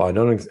 well, I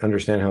don't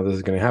understand how this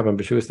is going to happen.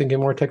 But she was thinking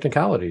more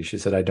technicality. She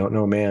said, I don't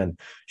know man.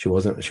 She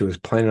was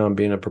planning on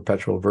being a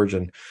perpetual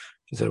virgin.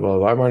 She said,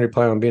 well, I'm already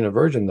planning on being a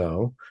virgin,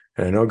 though.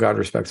 And I know God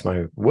respects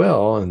my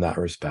will in that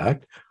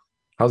respect.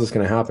 How's this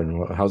going to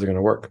happen? How's it going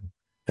to work?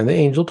 And the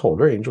angel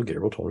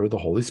Gabriel told her, the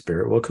Holy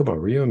Spirit will come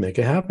over you and make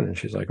it happen. And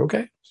she's like,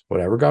 okay,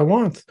 whatever God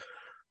wants.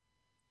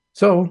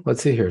 So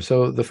let's see here.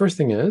 So the first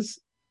thing is,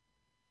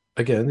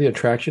 again, the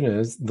attraction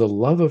is the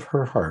love of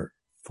her heart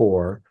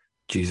for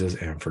Jesus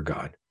and for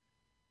God.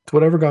 It's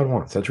whatever God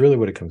wants. That's really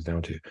what it comes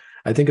down to.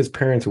 I think as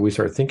parents, when we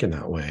start thinking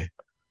that way,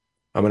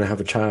 I'm going to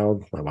have a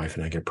child, my wife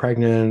and I get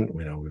pregnant,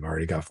 we've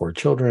already got 4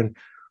 children.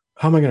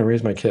 How am I going to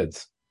raise my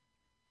kids?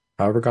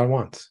 However God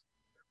wants,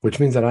 which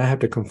means that I have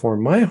to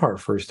conform my heart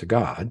first to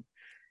God.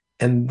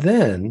 And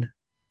then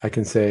I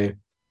can say,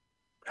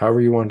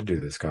 however you want to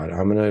do this, God,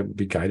 I'm going to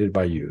be guided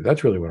by you.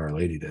 That's really what Our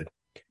Lady did.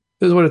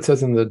 This is what it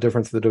says in the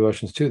difference of the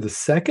devotions too. The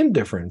second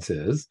difference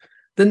is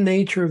the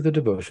nature of the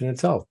devotion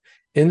itself.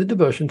 In the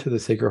devotion to the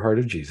Sacred Heart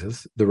of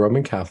Jesus, the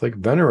Roman Catholic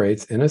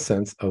venerates in a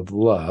sense of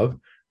love,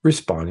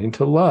 responding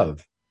to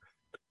love.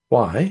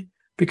 Why?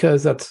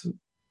 Because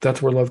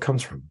that's where love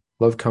comes from.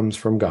 Love comes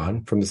from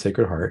God, from the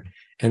Sacred Heart,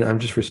 and I'm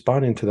just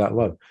responding to that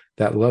love.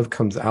 That love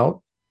comes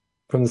out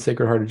from the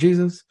Sacred Heart of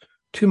Jesus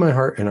to my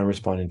heart, and I'm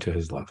responding to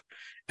his love.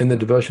 In the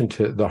devotion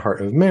to the Heart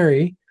of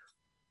Mary,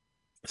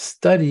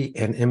 study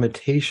and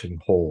imitation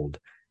hold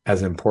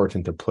as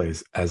important a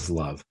place as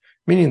love.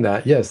 Meaning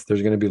that, yes,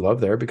 there's going to be love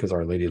there because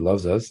Our Lady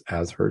loves us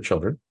as her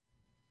children.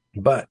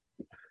 But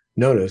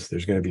notice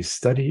there's going to be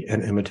study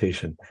and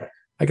imitation.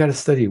 I got to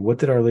study, what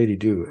did Our Lady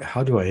do?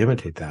 How do I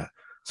imitate that?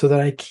 So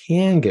that I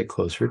can get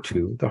closer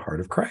to the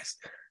heart of Christ.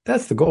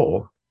 That's the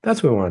goal.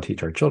 That's what we want to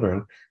teach our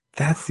children.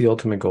 That's the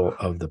ultimate goal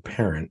of the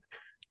parent,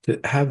 to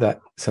have that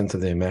sense of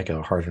the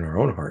Immaculate Heart in our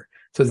own heart.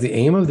 So the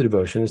aim of the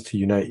devotion is to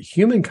unite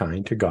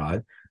humankind to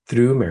God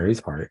through Mary's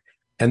heart.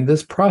 And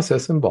this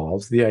process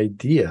involves the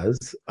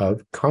ideas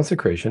of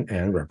consecration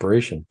and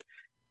reparation.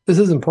 This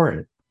is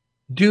important.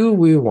 Do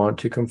we want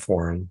to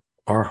conform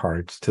our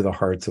hearts to the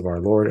hearts of our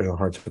Lord and the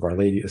hearts of Our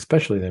Lady,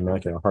 especially the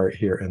Immaculate Heart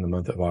here in the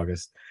month of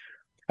August?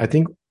 I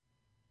think,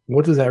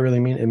 what does that really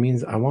mean? It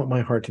means I want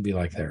my heart to be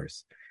like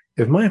theirs.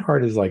 If my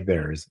heart is like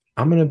theirs,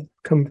 I'm going to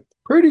come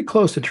pretty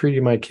close to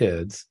treating my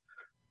kids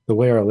the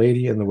way Our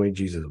Lady and the way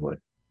Jesus would.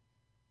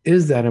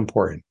 Is that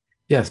important?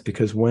 Yes,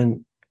 because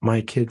when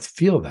my kids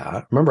feel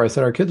that, remember I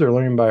said our kids are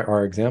learning by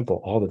our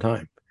example all the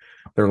time.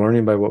 They're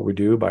learning by what we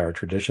do, by our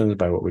traditions,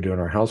 by what we do in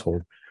our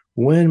household.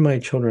 When my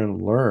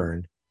children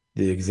learn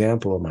the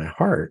example of my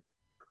heart,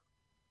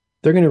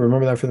 they're going to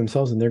remember that for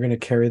themselves, and they're going to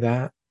carry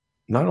that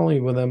not only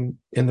with them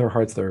in their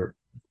hearts the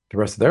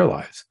rest of their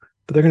lives,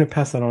 but they're going to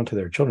pass that on to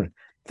their children.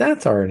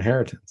 That's our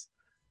inheritance.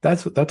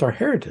 That's our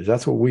heritage.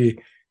 That's what we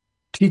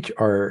teach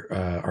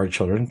our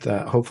children,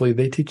 that hopefully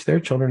they teach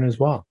their children as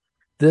well.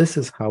 This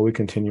is how we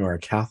continue our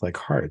Catholic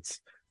hearts.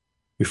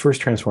 We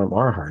first transform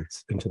our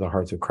hearts into the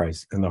hearts of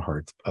Christ and the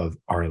hearts of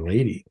Our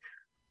Lady.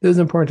 This is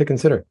important to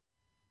consider.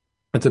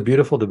 It's a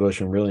beautiful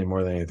devotion, really,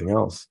 more than anything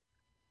else.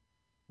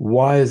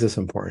 Why is this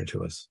important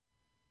to us?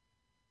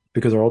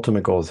 Because our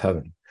ultimate goal is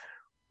heaven.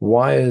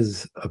 Why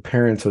is a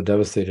parent so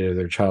devastated if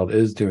their child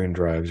is doing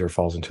drugs or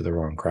falls into the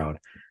wrong crowd?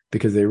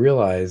 Because they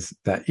realize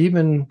that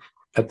even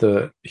at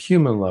the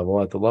human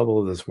level, at the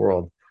level of this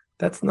world,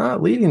 that's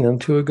not leading them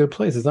to a good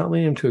place. It's not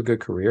leading them to a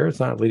good career. It's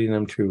not leading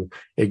them to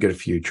a good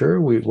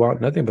future. We want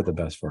nothing but the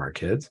best for our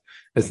kids.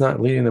 It's not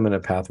leading them in a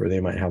path where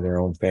they might have their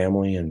own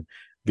family and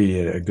be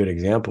a good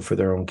example for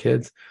their own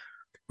kids.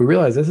 We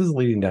realize this is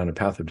leading down a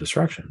path of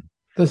destruction.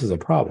 This is a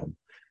problem.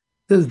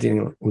 This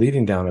is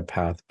leading down a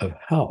path of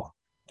hell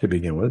to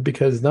begin with,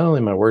 because not only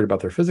am I worried about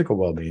their physical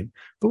well-being,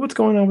 but what's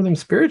going on with them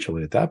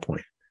spiritually at that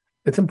point.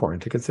 It's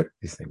important to consider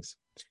these things.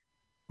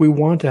 We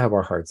want to have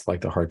our hearts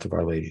like the hearts of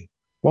Our Lady.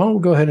 Why don't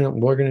we go ahead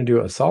and we're going to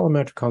do a solemn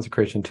act of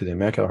consecration to the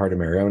Immaculate Heart of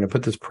Mary. I'm going to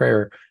put this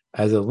prayer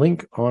as a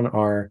link on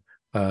our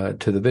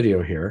to the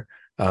video here,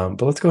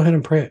 but let's go ahead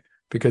and pray it,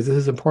 because this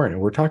is important.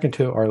 We're talking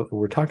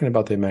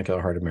about the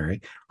Immaculate Heart of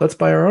Mary. Let's,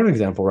 by our own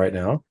example right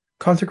now,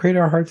 consecrate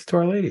our hearts to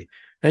Our Lady.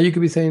 Now you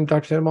could be saying,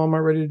 Dr. Sandoval, I'm not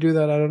ready to do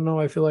that. I don't know.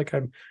 I feel like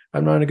I'm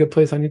not in a good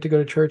place. I need to go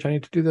to church. I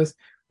need to do this.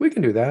 We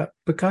can do that,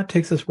 but God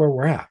takes us where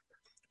we're at.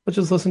 Let's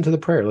just listen to the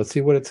prayer. Let's see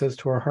what it says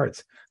to our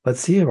hearts. Let's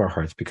see if our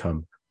hearts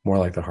become more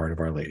like the heart of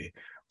Our Lady.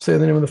 Say in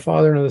the name of the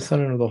Father, and of the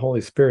Son, and of the Holy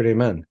Spirit.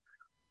 Amen.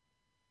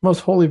 Most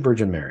Holy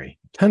Virgin Mary,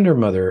 tender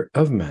Mother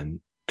of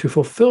men, to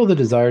fulfill the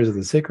desires of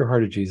the Sacred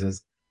Heart of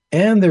Jesus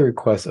and the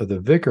requests of the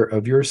Vicar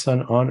of your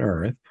Son on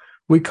earth,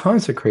 we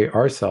consecrate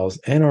ourselves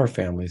and our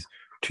families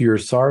to your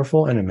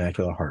sorrowful and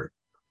immaculate heart,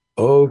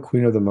 O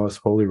Queen of the Most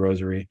Holy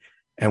Rosary,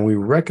 and we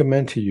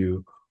recommend to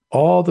you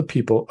all the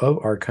people of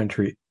our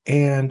country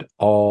and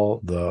all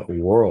the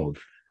world.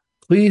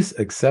 Please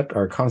accept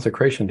our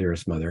consecration,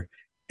 dearest Mother,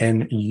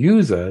 and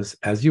use us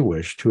as you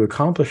wish to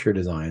accomplish your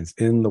designs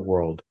in the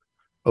world.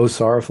 O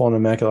sorrowful and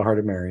immaculate Heart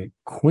of Mary,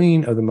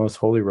 Queen of the Most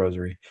Holy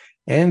Rosary,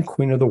 and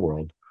Queen of the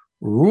world,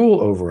 rule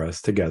over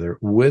us together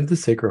with the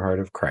Sacred Heart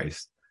of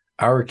Christ,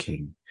 our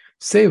King.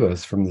 Save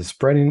us from the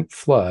spreading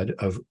flood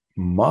of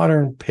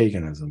modern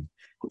paganism.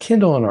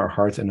 Kindle in our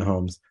hearts and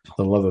homes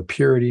the love of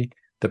purity,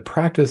 the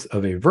practice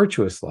of a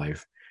virtuous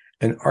life,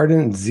 an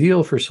ardent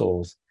zeal for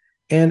souls,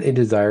 and a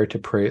desire to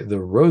pray the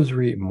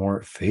rosary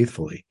more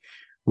faithfully.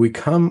 We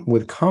come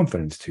with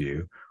confidence to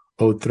you,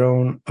 O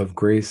throne of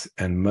grace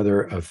and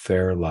mother of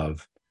fair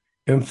love.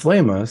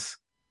 Inflame us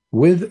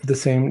with the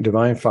same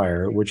divine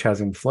fire which has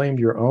inflamed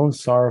your own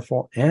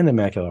sorrowful and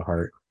immaculate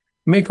heart.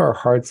 Make our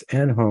hearts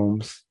and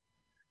homes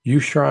your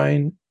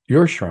shrine,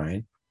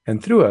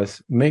 and through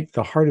us make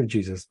the heart of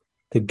Jesus,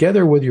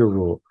 together with your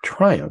rule,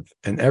 triumph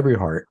in every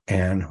heart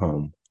and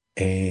home.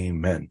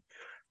 Amen.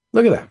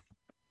 Look at that.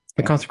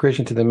 The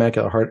consecration to the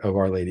Immaculate Heart of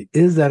Our Lady.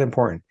 Is that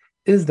important?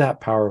 Is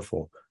that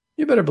powerful?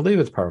 You better believe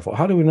it's powerful.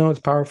 How do we know it's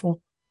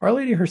powerful? Our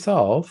Lady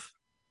herself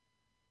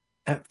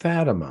at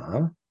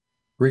Fatima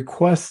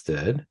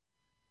requested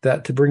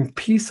that to bring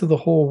peace to the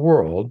whole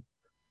world,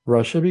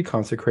 Russia be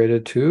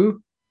consecrated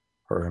to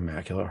her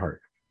Immaculate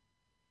Heart.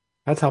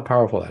 That's how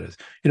powerful that is.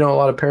 A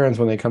lot of parents,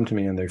 when they come to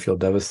me and they feel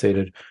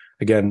devastated,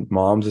 again,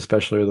 moms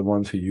especially are the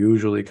ones who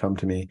usually come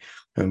to me,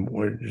 and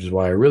which is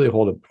why I really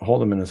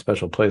hold them in a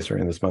special place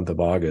during this month of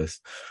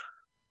August.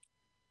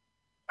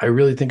 I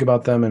really think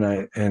about them, and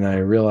I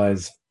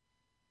realize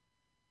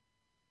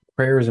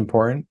prayer is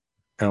important.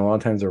 And a lot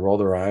of times they roll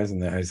their eyes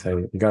and I say,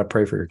 you got to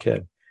pray for your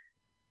kid.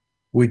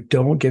 We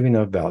don't give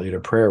enough value to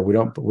prayer. We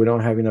don't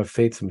have enough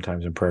faith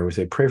sometimes in prayer. We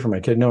say, pray for my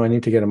kid. No, I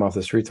need to get him off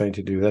the streets. I need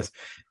to do this.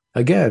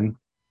 Again,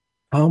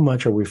 how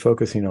much are we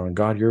focusing on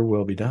God, your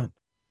will be done?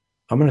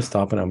 I'm going to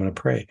stop and I'm going to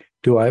pray.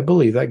 Do I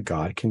believe that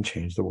God can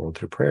change the world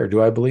through prayer?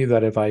 Do I believe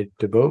that if I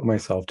devote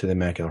myself to the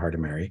Immaculate Heart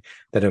of Mary,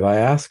 that if I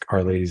ask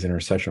Our Lady's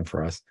intercession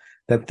for us,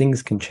 that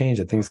things can change,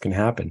 that things can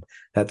happen,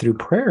 that through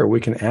prayer we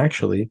can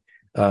actually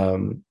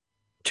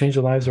change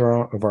the lives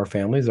of our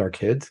families, our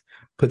kids,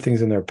 put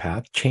things in their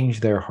path, change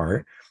their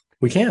heart?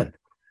 We can.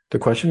 The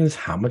question is,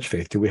 how much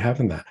faith do we have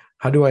in that?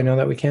 How do I know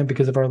that we can?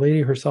 Because if Our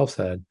Lady herself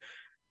said,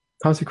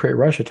 consecrate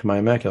Russia to my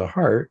Immaculate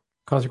Heart,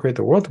 consecrate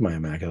the world to my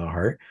Immaculate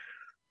Heart,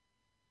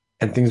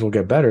 and things will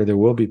get better, there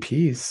will be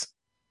peace.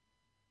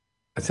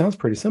 It sounds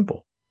pretty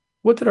simple.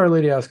 What did Our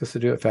Lady ask us to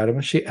do at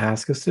Fatima? She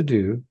asked us to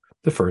do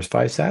the first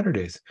 5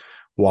 Saturdays.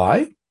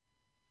 Why?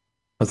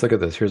 Let's look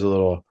at this. Here's a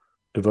little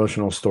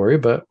devotional story,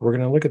 but we're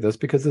going to look at this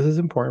because this is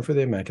important for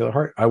the Immaculate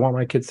Heart. I want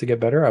my kids to get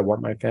better. I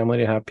want my family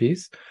to have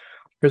peace.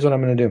 Here's what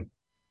I'm going to do.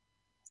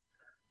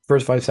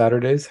 First 5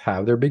 Saturdays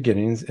have their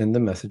beginnings in the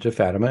Message of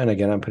Fatima. And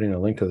again, I'm putting a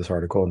link to this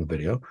article in the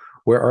video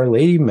where Our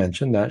Lady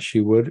mentioned that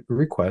she would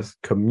request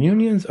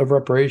communions of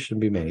reparation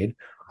be made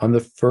on the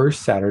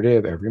first Saturday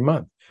of every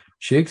month.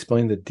 She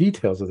explained the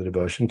details of the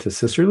devotion to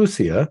Sister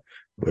Lucia,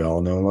 we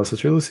all know and love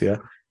Sister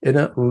Lucia, in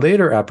a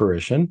later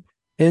apparition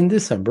in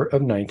December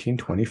of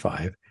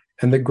 1925,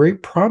 and the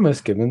great promise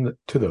given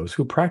to those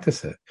who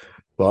practice it.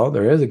 Well,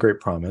 there is a great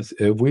promise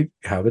if we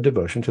have a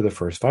devotion to the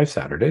first 5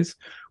 Saturdays,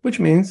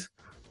 which means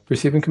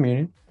receiving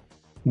communion,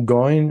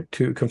 going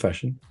to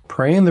confession,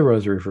 praying the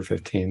rosary for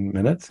 15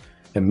 minutes,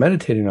 and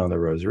meditating on the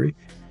rosary,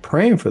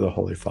 praying for the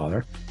Holy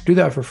Father. Do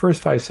that for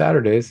first 5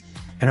 Saturdays,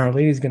 and Our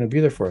Lady's going to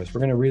be there for us. We're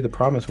going to read the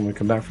promise when we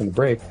come back from the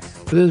break,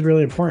 but this is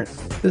really important.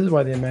 This is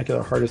why the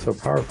Immaculate Heart is so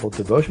powerful.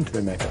 Devotion to the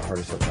Immaculate Heart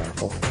is so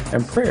powerful,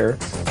 and prayer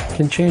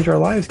can change our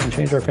lives, can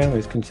change our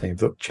families, can change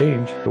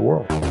the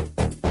world.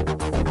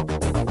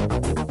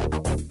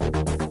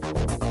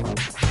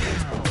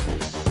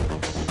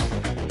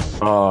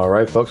 All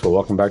right, folks. Well,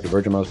 welcome back to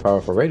Virgin Most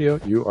Powerful Radio.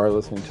 You are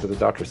listening to the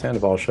Dr.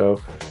 Sandoval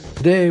Show.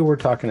 Today, we're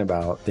talking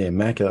about the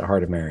Immaculate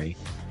Heart of Mary.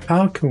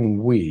 How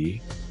can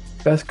we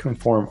best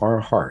conform our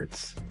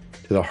hearts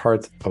to the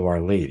hearts of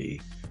Our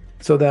Lady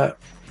so that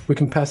we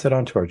can pass that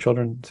on to our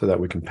children, so that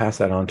we can pass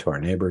that on to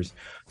our neighbors,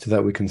 so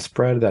that we can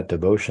spread that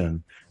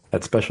devotion,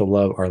 that special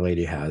love Our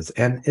Lady has?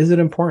 And is it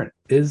important?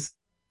 Is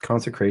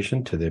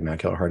consecration to the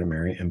Immaculate Heart of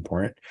Mary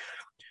important?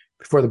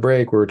 Before the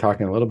break, we were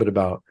talking a little bit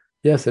about,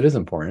 yes, it is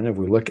important. If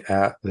we look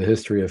at the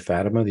history of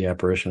Fatima, the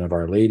apparition of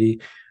Our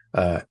Lady,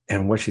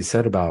 and what she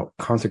said about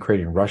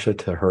consecrating Russia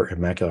to her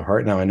Immaculate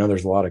Heart. Now, I know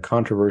there's a lot of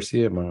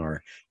controversy among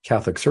our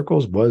Catholic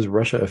circles. Was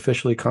Russia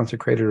officially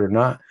consecrated or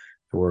not?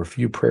 There were a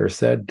few prayers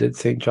said. Did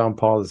St. John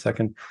Paul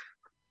II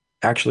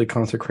actually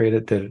consecrate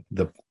it? Did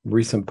the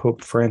recent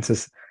Pope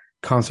Francis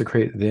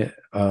consecrate the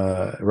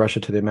Russia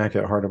to the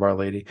Immaculate Heart of Our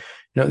Lady?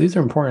 These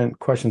are important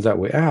questions that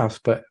we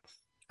ask, but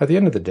at the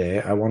end of the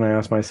day, I want to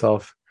ask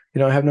myself,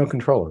 I have no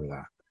control over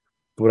that.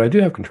 But what I do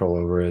have control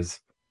over is,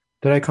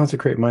 did I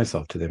consecrate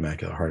myself to the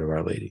Immaculate Heart of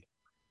Our Lady?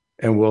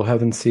 And will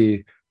heaven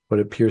see what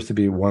appears to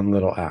be one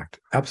little act?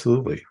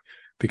 Absolutely.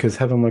 Because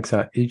heaven looks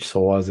at each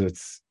soul as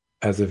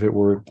if it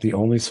were the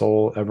only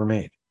soul ever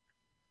made.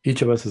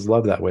 Each of us is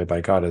loved that way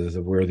by God, as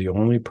if we're the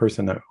only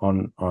person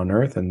on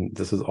earth, and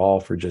this is all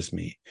for just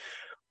me.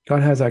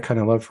 God has that kind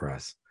of love for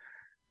us.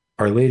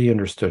 Our Lady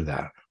understood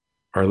that.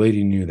 Our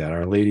Lady knew that.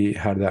 Our Lady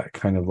had that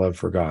kind of love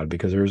for God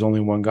because there is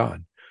only one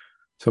God.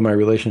 So my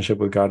relationship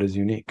with God is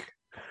unique.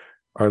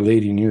 Our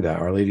Lady knew that.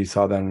 Our Lady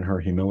saw that in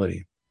her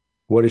humility.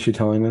 What is she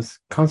telling us?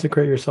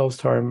 Consecrate yourselves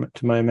to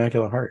my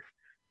Immaculate Heart.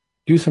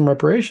 Do some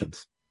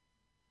reparations.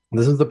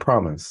 This is the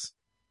promise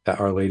that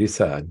Our Lady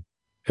said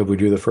if we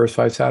do the first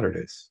 5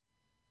 Saturdays.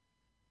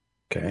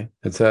 Okay,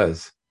 it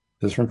says,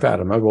 this is from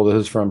Fatima. Well, this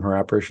is from her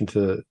apparition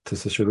to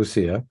Sister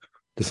Lucia,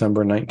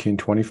 December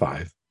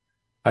 1925.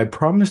 I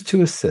promise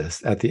to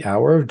assist at the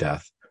hour of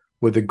death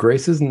with the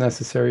graces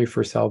necessary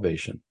for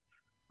salvation.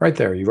 Right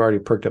there, you've already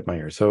perked up my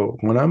ears. So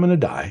when I'm going to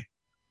die,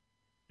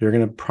 you're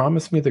going to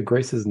promise me the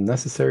graces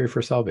necessary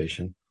for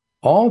salvation,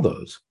 all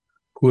those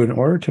who, in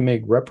order to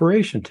make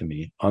reparation to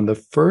me on the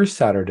first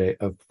Saturday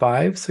of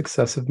 5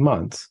 successive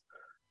months,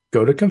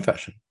 go to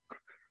confession,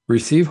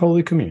 receive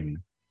Holy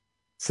Communion,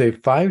 say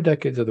 5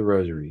 decades of the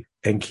Rosary,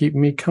 and keep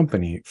me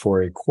company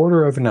for a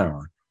quarter of an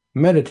hour,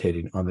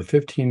 meditating on the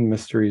 15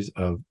 mysteries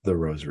of the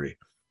Rosary.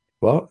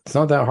 Well, it's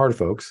not that hard,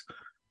 folks.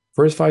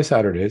 First 5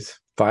 Saturdays,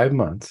 5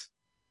 months,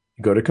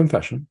 you go to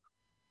confession,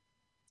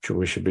 which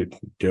we should be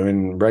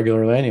doing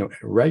regularly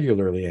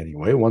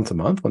anyway, once a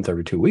month, once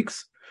every 2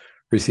 weeks.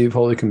 Receive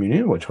Holy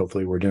Communion, which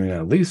hopefully we're doing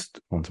at least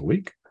once a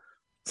week.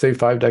 Say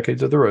 5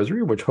 decades of the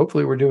Rosary, which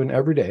hopefully we're doing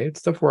every day. It's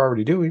stuff we're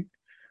already doing.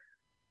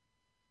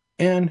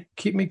 And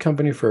keep me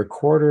company for a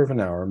quarter of an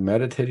hour,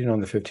 meditating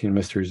on the 15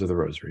 mysteries of the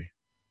Rosary.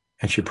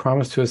 And she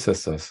promised to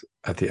assist us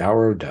at the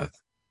hour of death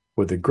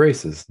with the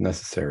graces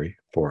necessary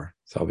for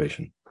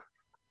salvation.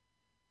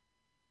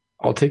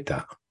 I'll take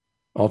that.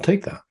 I'll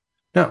take that.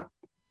 Now,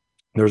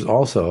 there's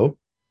also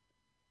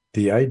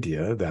the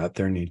idea that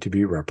there need to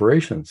be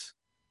reparations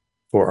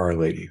for Our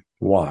Lady.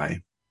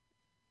 Why?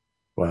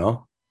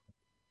 Well,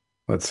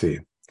 let's see.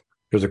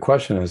 There's a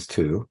question as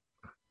to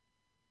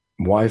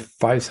why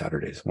 5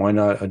 Saturdays? Why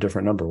not a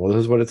different number? Well,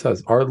 this is what it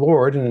says. Our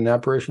Lord, in an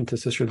apparition to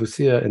Sister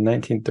Lucia in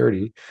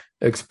 1930,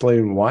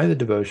 explained why the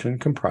devotion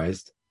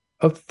comprised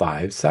of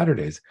 5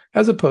 Saturdays,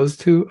 as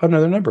opposed to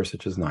another number,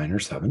 such as 9 or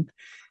 7.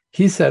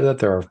 He said that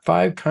there are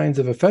 5 kinds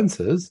of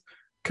offenses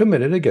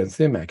committed against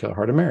the Immaculate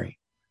Heart of Mary.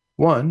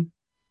 1,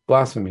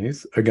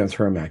 blasphemies against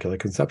her Immaculate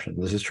Conception.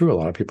 This is true. A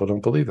lot of people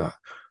don't believe that.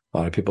 A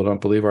lot of people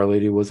don't believe Our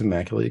Lady was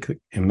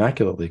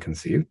immaculately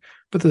conceived,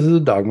 but this is a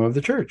dogma of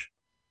the Church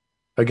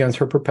against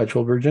her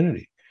perpetual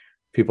virginity.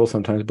 People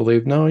sometimes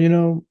believe,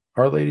 no,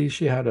 Our Lady,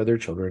 she had other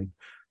children.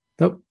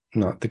 Nope,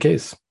 not the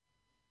case.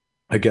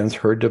 Against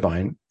her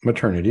divine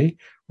maternity,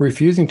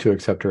 refusing to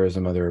accept her as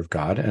a mother of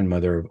God and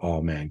mother of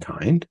all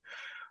mankind.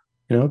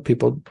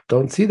 People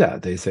don't see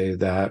that. They say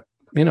that,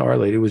 Our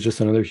Lady was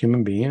just another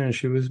human being and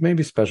she was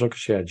maybe special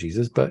because she had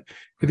Jesus. But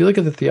if you look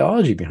at the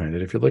theology behind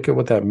it, if you look at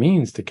what that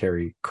means to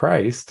carry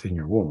Christ in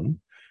your womb,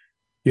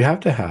 you have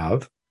to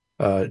have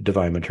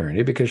divine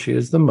maternity because she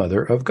is the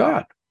mother of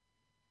God.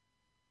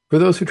 For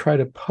those who try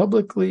to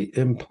publicly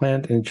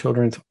implant in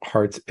children's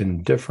hearts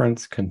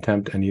indifference,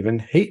 contempt, and even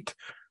hate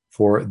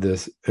for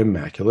this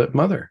Immaculate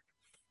Mother,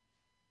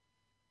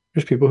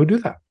 there's people who do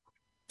that.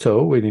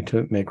 So we need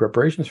to make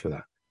reparations for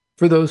that.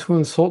 For those who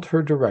insult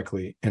her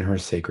directly in her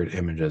sacred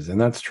images. And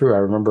that's true. I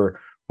remember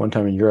one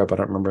time in Europe, I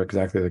don't remember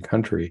exactly the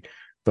country,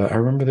 but I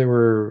remember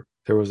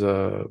there was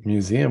a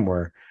museum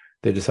where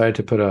they decided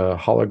to put a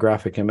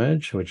holographic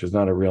image, which is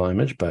not a real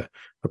image, but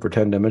a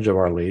pretend image of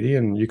Our Lady,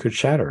 and you could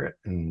shatter it.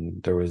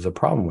 And there was a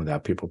problem with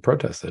that. People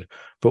protested.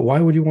 But why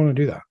would you want to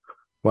do that?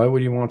 Why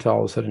would you want to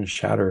all of a sudden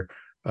shatter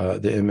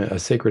a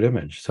sacred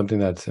image, something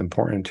that's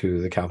important to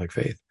the Catholic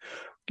faith?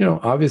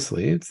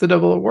 Obviously, it's the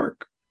devil at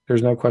work.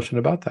 There's no question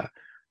about that.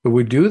 But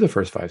we do the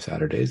first 5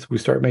 Saturdays, we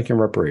start making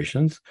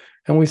reparations,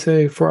 and we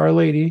say, for Our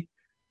Lady,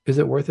 is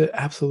it worth it?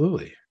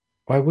 Absolutely.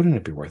 Why wouldn't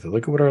it be worth it?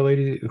 Look at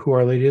who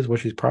Our Lady is, what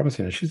she's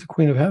promising us. She's the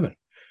Queen of Heaven.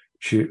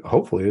 She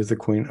hopefully is the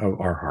Queen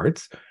of our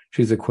hearts.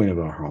 She's the Queen of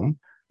our home.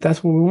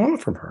 That's what we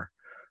want from her.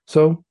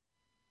 So,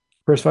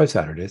 first 5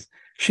 Saturdays,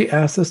 she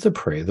asks us to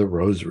pray the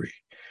Rosary.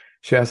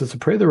 She asks us to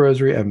pray the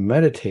Rosary and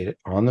meditate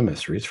on the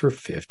mysteries for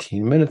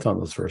 15 minutes on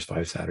those first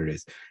 5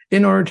 Saturdays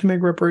in order to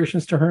make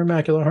reparations to her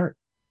Immaculate Heart.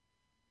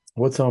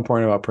 What's so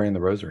important about praying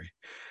the Rosary?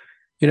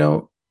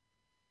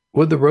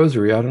 With the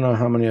Rosary, I don't know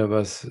how many of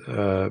us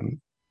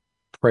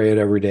pray it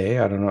every day.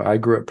 I don't know. I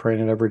grew up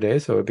praying it every day,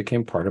 so it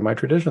became part of my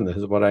tradition. This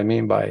is what I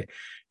mean by,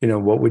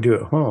 what we do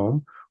at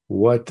home.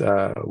 What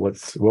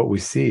we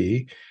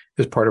see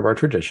is part of our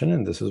tradition,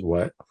 and this is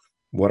what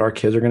our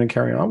kids are going to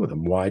carry on with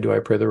them. Why do I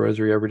pray the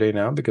Rosary every day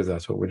now? Because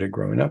that's what we did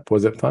growing up.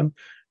 Was it fun?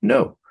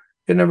 No,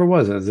 it never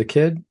was. As a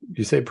kid,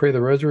 you say pray the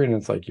Rosary, and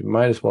it's like you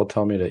might as well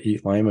tell me to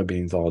eat lima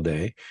beans all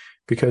day,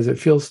 because it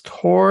feels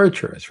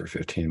torturous for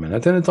 15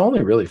 minutes. And it's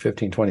only really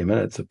 15, 20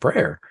 minutes of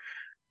prayer,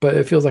 but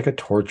it feels like a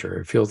torture.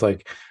 It feels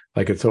like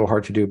it's so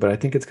hard to do, but I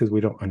think it's because we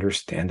don't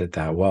understand it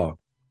that well.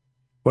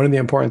 One of the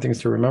important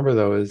things to remember,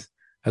 though, is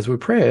as we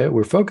pray it,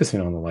 we're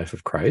focusing on the life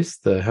of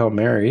Christ. The Hail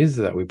Marys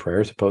that we pray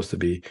are supposed to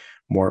be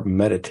more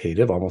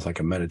meditative, almost like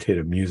a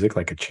meditative music,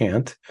 like a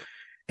chant.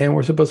 And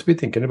we're supposed to be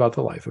thinking about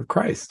the life of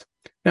Christ.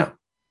 Now,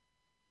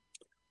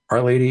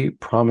 Our Lady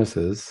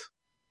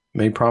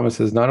made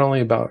promises not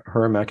only about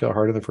her Immaculate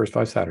Heart in the first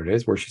 5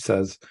 Saturdays, where she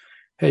says,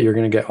 hey, you're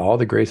going to get all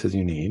the graces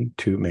you need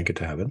to make it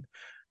to heaven.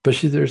 But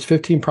there's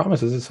 15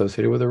 promises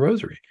associated with the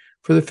Rosary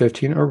for the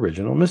 15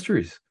 original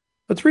mysteries.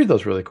 Let's read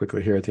those really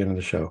quickly here at the end of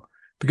the show,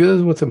 because this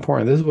is what's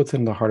important. This is what's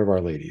in the heart of Our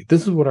Lady.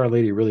 This is what Our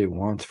Lady really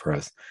wants for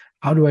us.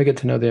 How do I get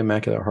to know the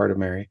Immaculate Heart of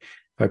Mary?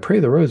 If I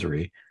pray the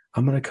Rosary,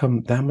 I'm going to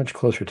come that much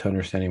closer to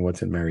understanding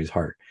what's in Mary's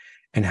heart.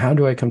 And how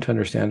do I come to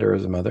understand her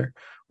as a mother?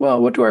 Well,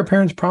 what do our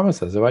parents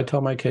promise us? If I tell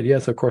my kid,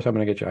 yes, of course I'm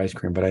going to get you ice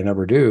cream, but I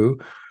never do,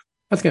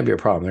 that's going to be a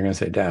problem. They're going to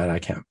say, Dad, I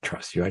can't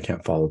trust you. I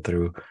can't follow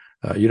through.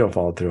 You don't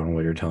follow through on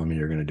what you're telling me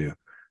you're going to do.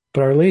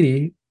 But Our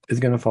Lady is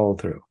going to follow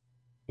through.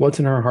 What's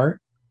in her heart?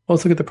 Well,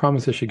 let's look at the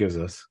promises she gives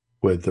us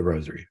with the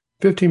rosary.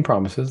 15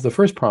 promises. The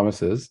first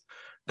promise is,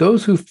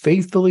 those who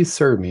faithfully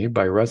serve me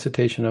by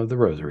recitation of the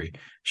rosary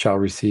shall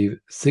receive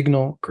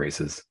signal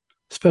graces,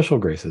 special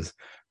graces,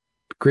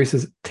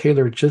 graces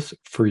tailored just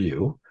for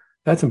you.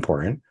 That's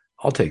important.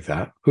 I'll take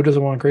that. Who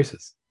doesn't want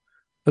graces?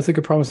 Let's look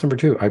at promise number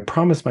 2. I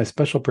promise my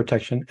special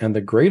protection and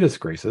the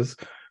greatest graces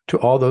to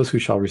all those who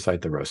shall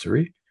recite the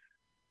rosary.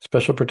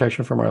 Special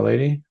protection from Our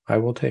Lady, I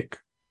will take.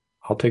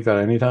 I'll take that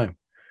anytime.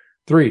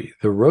 3,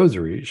 the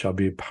rosary shall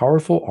be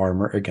powerful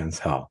armor against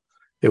hell.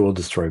 It will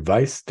destroy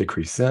vice,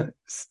 decrease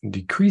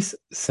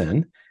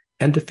sin,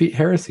 and defeat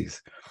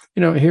heresies.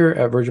 Here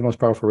at Virgin Most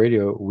Powerful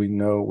Radio, we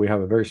know we have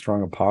a very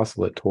strong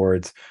apostolate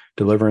towards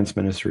deliverance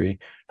ministry,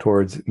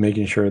 towards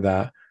making sure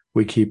that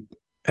we keep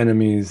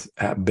enemies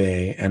at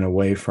bay and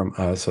away from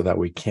us so that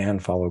we can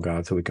follow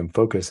God, so we can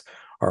focus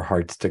our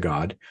hearts to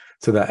God,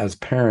 so that as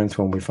parents,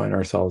 when we find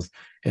ourselves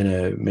in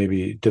a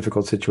maybe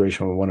difficult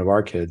situation with one of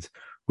our kids,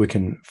 we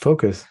can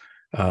focus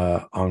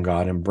on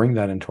God and bring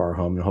that into our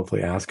home and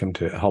hopefully ask him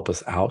to help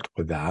us out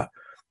with that.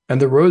 And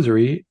the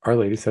rosary, Our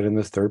Lady said in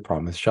this third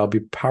promise, shall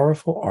be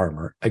powerful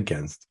armor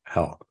against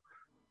hell.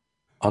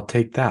 I'll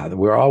take that.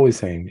 We're always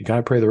saying, you got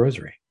to pray the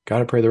rosary. Got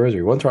to pray the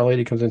rosary. Once Our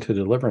Lady comes into a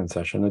deliverance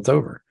session, it's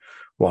over.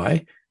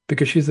 Why?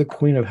 Because she's the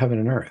queen of heaven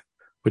and earth,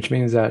 which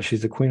means that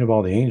she's the queen of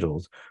all the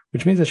angels,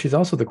 which means that she's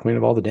also the queen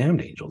of all the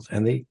damned angels,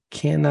 and they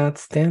cannot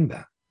stand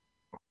that.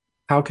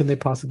 How can they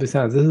possibly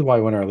stand it? This is why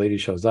when Our Lady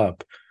shows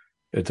up,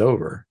 it's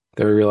over.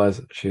 They realize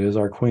she is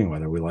our queen,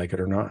 whether we like it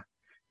or not.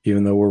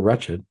 Even though we're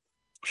wretched,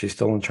 she's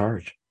still in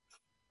charge.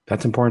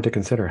 That's important to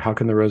consider. How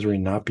can the rosary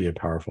not be a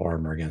powerful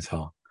armor against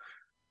hell?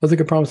 Let's look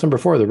at promise number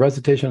 4. The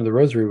recitation of the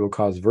rosary will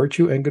cause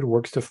virtue and good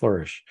works to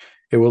flourish.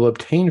 It will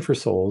obtain for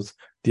souls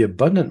the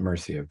abundant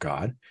mercy of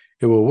God.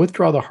 It will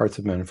withdraw the hearts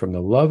of men from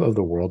the love of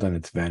the world and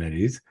its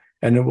vanities,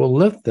 and it will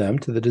lift them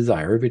to the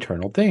desire of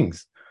eternal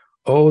things.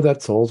 Oh,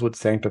 that souls would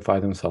sanctify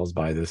themselves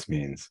by this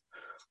means.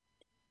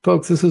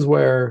 Folks, this is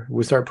where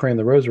we start praying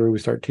the rosary. We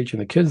start teaching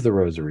the kids the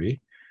rosary.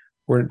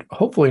 We're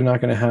hopefully not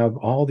going to have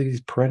all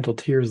these parental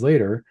tears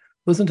later.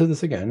 Listen to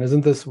this again.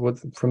 Isn't this what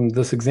from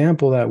this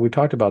example that we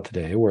talked about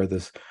today, where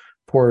this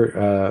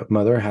poor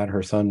mother had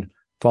her son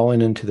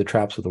falling into the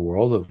traps of the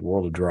world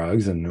of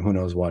drugs and who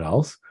knows what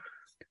else?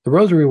 The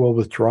rosary will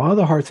withdraw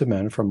the hearts of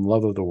men from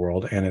love of the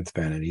world and its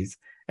vanities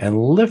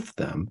and lift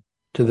them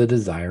to the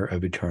desire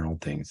of eternal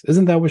things.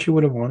 Isn't that what she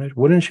would have wanted?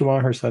 Wouldn't she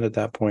want her son at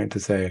that point to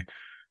say,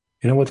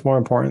 you know what's more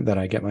important? That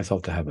I get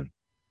myself to heaven,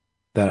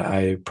 that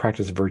I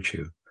practice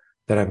virtue,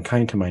 that I'm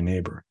kind to my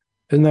neighbor.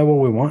 Isn't that what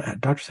we want?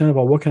 Dr.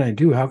 Sandoval, what can I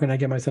do? How can I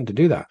get my son to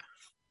do that?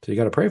 So you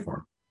got to pray for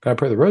him. Got to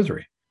pray the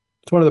rosary.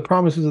 It's one of the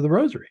promises of the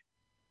rosary.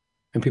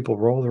 And people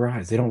roll their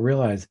eyes. They don't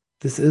realize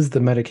this is the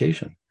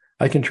medication.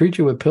 I can treat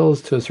you with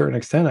pills to a certain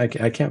extent.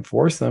 I can't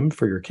force them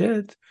for your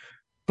kids.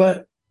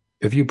 But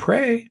if you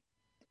pray,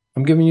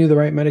 I'm giving you the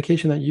right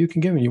medication that you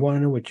can give him. You want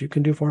to know what you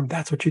can do for him?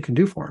 That's what you can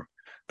do for him.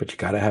 But you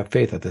got to have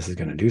faith that this is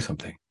going to do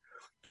something.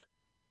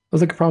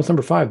 Let's look at promise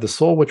number 5. The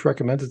soul which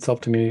recommends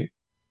itself to me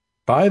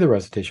by the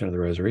recitation of the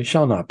rosary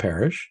shall not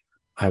perish.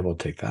 I will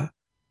take that.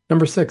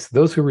 Number 6,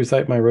 those who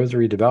recite my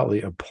rosary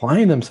devoutly,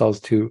 applying themselves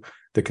to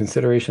the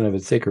consideration of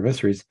its sacred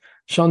mysteries,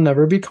 shall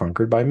never be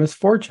conquered by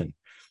misfortune.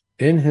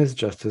 In his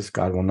justice,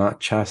 God will not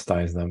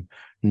chastise them,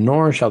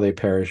 nor shall they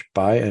perish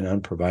by an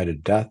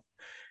unprovided death.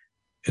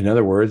 In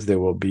other words, they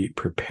will be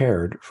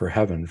prepared for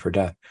heaven, for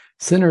death.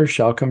 Sinners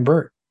shall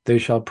convert. They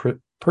shall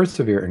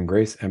persevere in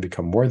grace and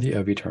become worthy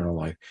of eternal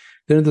life.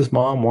 Didn't this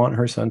mom want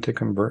her son to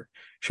convert?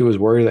 She was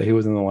worried that he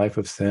was in the life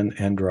of sin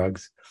and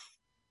drugs.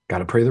 Got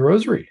to pray the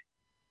rosary.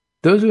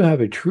 Those who have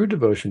a true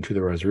devotion to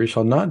the rosary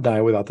shall not die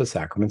without the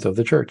sacraments of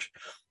the church.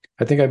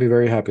 I think I'd be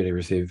very happy to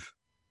receive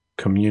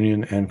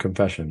communion and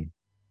confession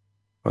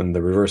in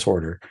the reverse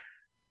order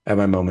at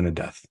my moment of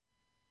death.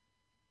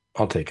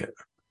 I'll take it.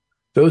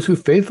 Those who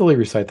faithfully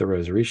recite the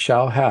rosary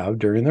shall have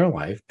during their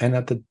life and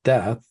at the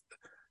death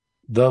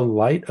the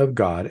light of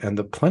God and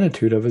the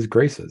plenitude of his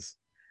graces.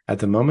 At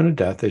the moment of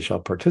death, they shall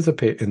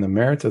participate in the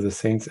merits of the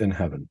saints in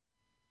heaven.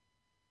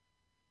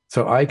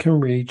 So I can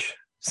reach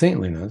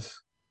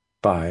saintliness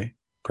by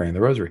praying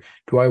the rosary.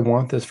 Do I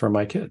want this for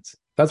my kids?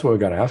 That's what we've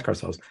got to ask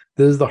ourselves.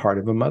 This is the heart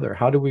of a mother.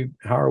 How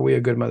are we a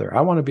good mother?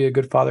 I want to be a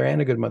good father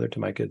and a good mother to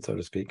my kids, so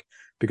to speak,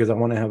 because I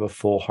want to have a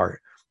full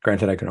heart.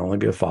 Granted, I can only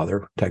be a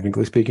father,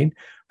 technically speaking,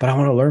 but I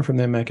want to learn from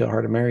the Immaculate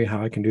Heart of Mary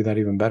how I can do that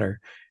even better.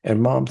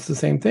 And moms, the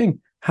same thing.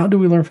 How do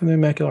we learn from the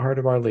Immaculate Heart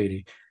of Our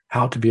Lady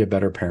how to be a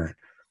better parent?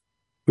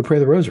 We pray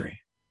the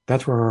rosary.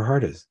 That's where her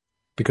heart is,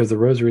 because the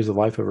rosary is the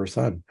life of her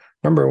son.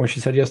 Remember, when she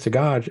said yes to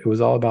God, it was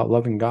all about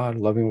loving God,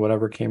 loving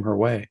whatever came her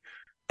way.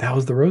 That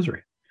was the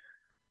rosary.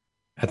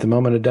 At the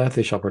moment of death,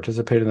 they shall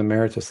participate in the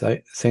merits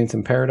of saints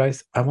in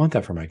paradise. I want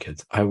that for my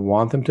kids. I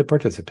want them to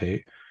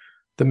participate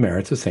the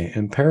merits of saint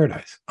in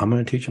paradise. I'm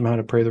going to teach them how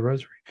to pray the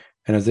rosary.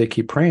 And as they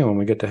keep praying, when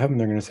we get to heaven,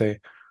 they're going to say,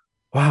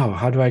 wow,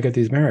 how do I get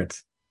these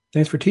merits?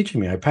 Thanks for teaching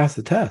me. I passed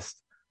the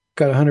test,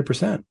 got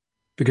 100%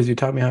 because you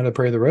taught me how to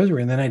pray the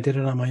rosary. And then I did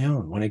it on my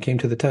own. When it came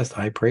to the test,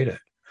 I prayed it.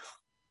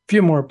 A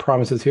few more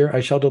promises here.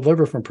 I shall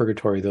deliver from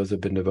purgatory those who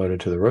have been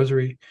devoted to the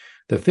rosary.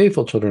 The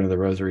faithful children of the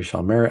rosary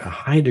shall merit a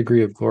high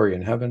degree of glory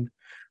in heaven.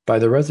 By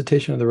the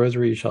recitation of the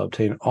rosary, you shall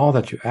obtain all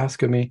that you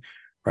ask of me.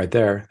 Right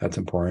there, that's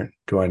important.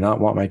 Do I not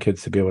want my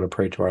kids to be able to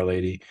pray to Our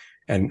Lady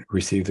and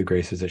receive the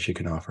graces that she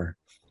can offer?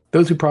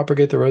 Those who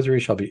propagate the rosary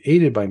shall be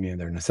aided by me in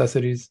their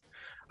necessities.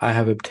 I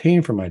have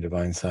obtained from my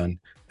divine Son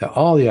that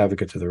all the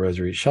advocates of the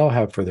rosary shall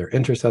have for their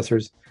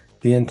intercessors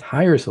the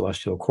entire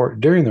celestial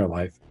court during their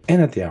life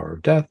and at the hour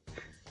of death.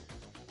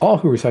 All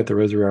who recite the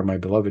rosary are my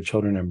beloved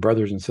children and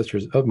brothers and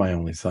sisters of my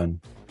only Son,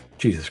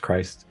 Jesus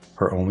Christ,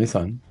 her only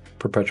Son,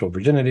 perpetual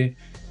virginity,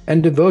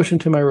 and devotion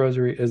to my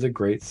rosary is a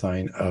great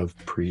sign of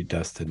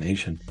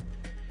predestination.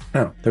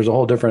 Now, there's a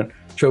whole different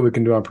show we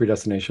can do on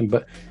predestination,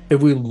 but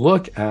if we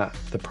look at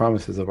the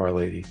promises of Our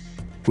Lady,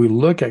 we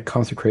look at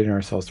consecrating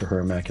ourselves to her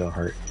Immaculate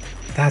Heart,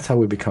 that's how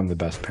we become the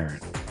best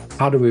parent.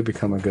 How do we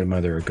become a good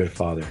mother, a good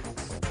father?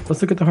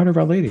 Let's look at the heart of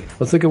Our Lady.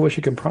 Let's look at what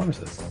she can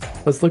promise us.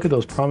 Let's look at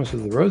those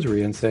promises of the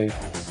rosary and say,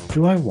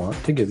 do I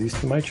want to give these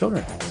to my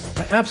children?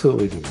 I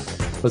absolutely do.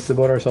 Let's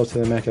devote ourselves to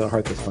the Immaculate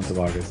Heart this month of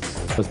August.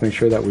 Let's make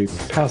sure that we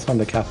pass on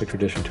the Catholic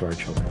tradition to our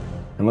children.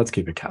 And let's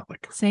keep it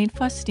Catholic. Saint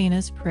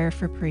Faustina's Prayer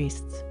for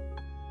Priests.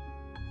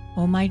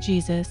 O my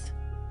Jesus,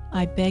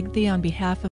 I beg thee on behalf of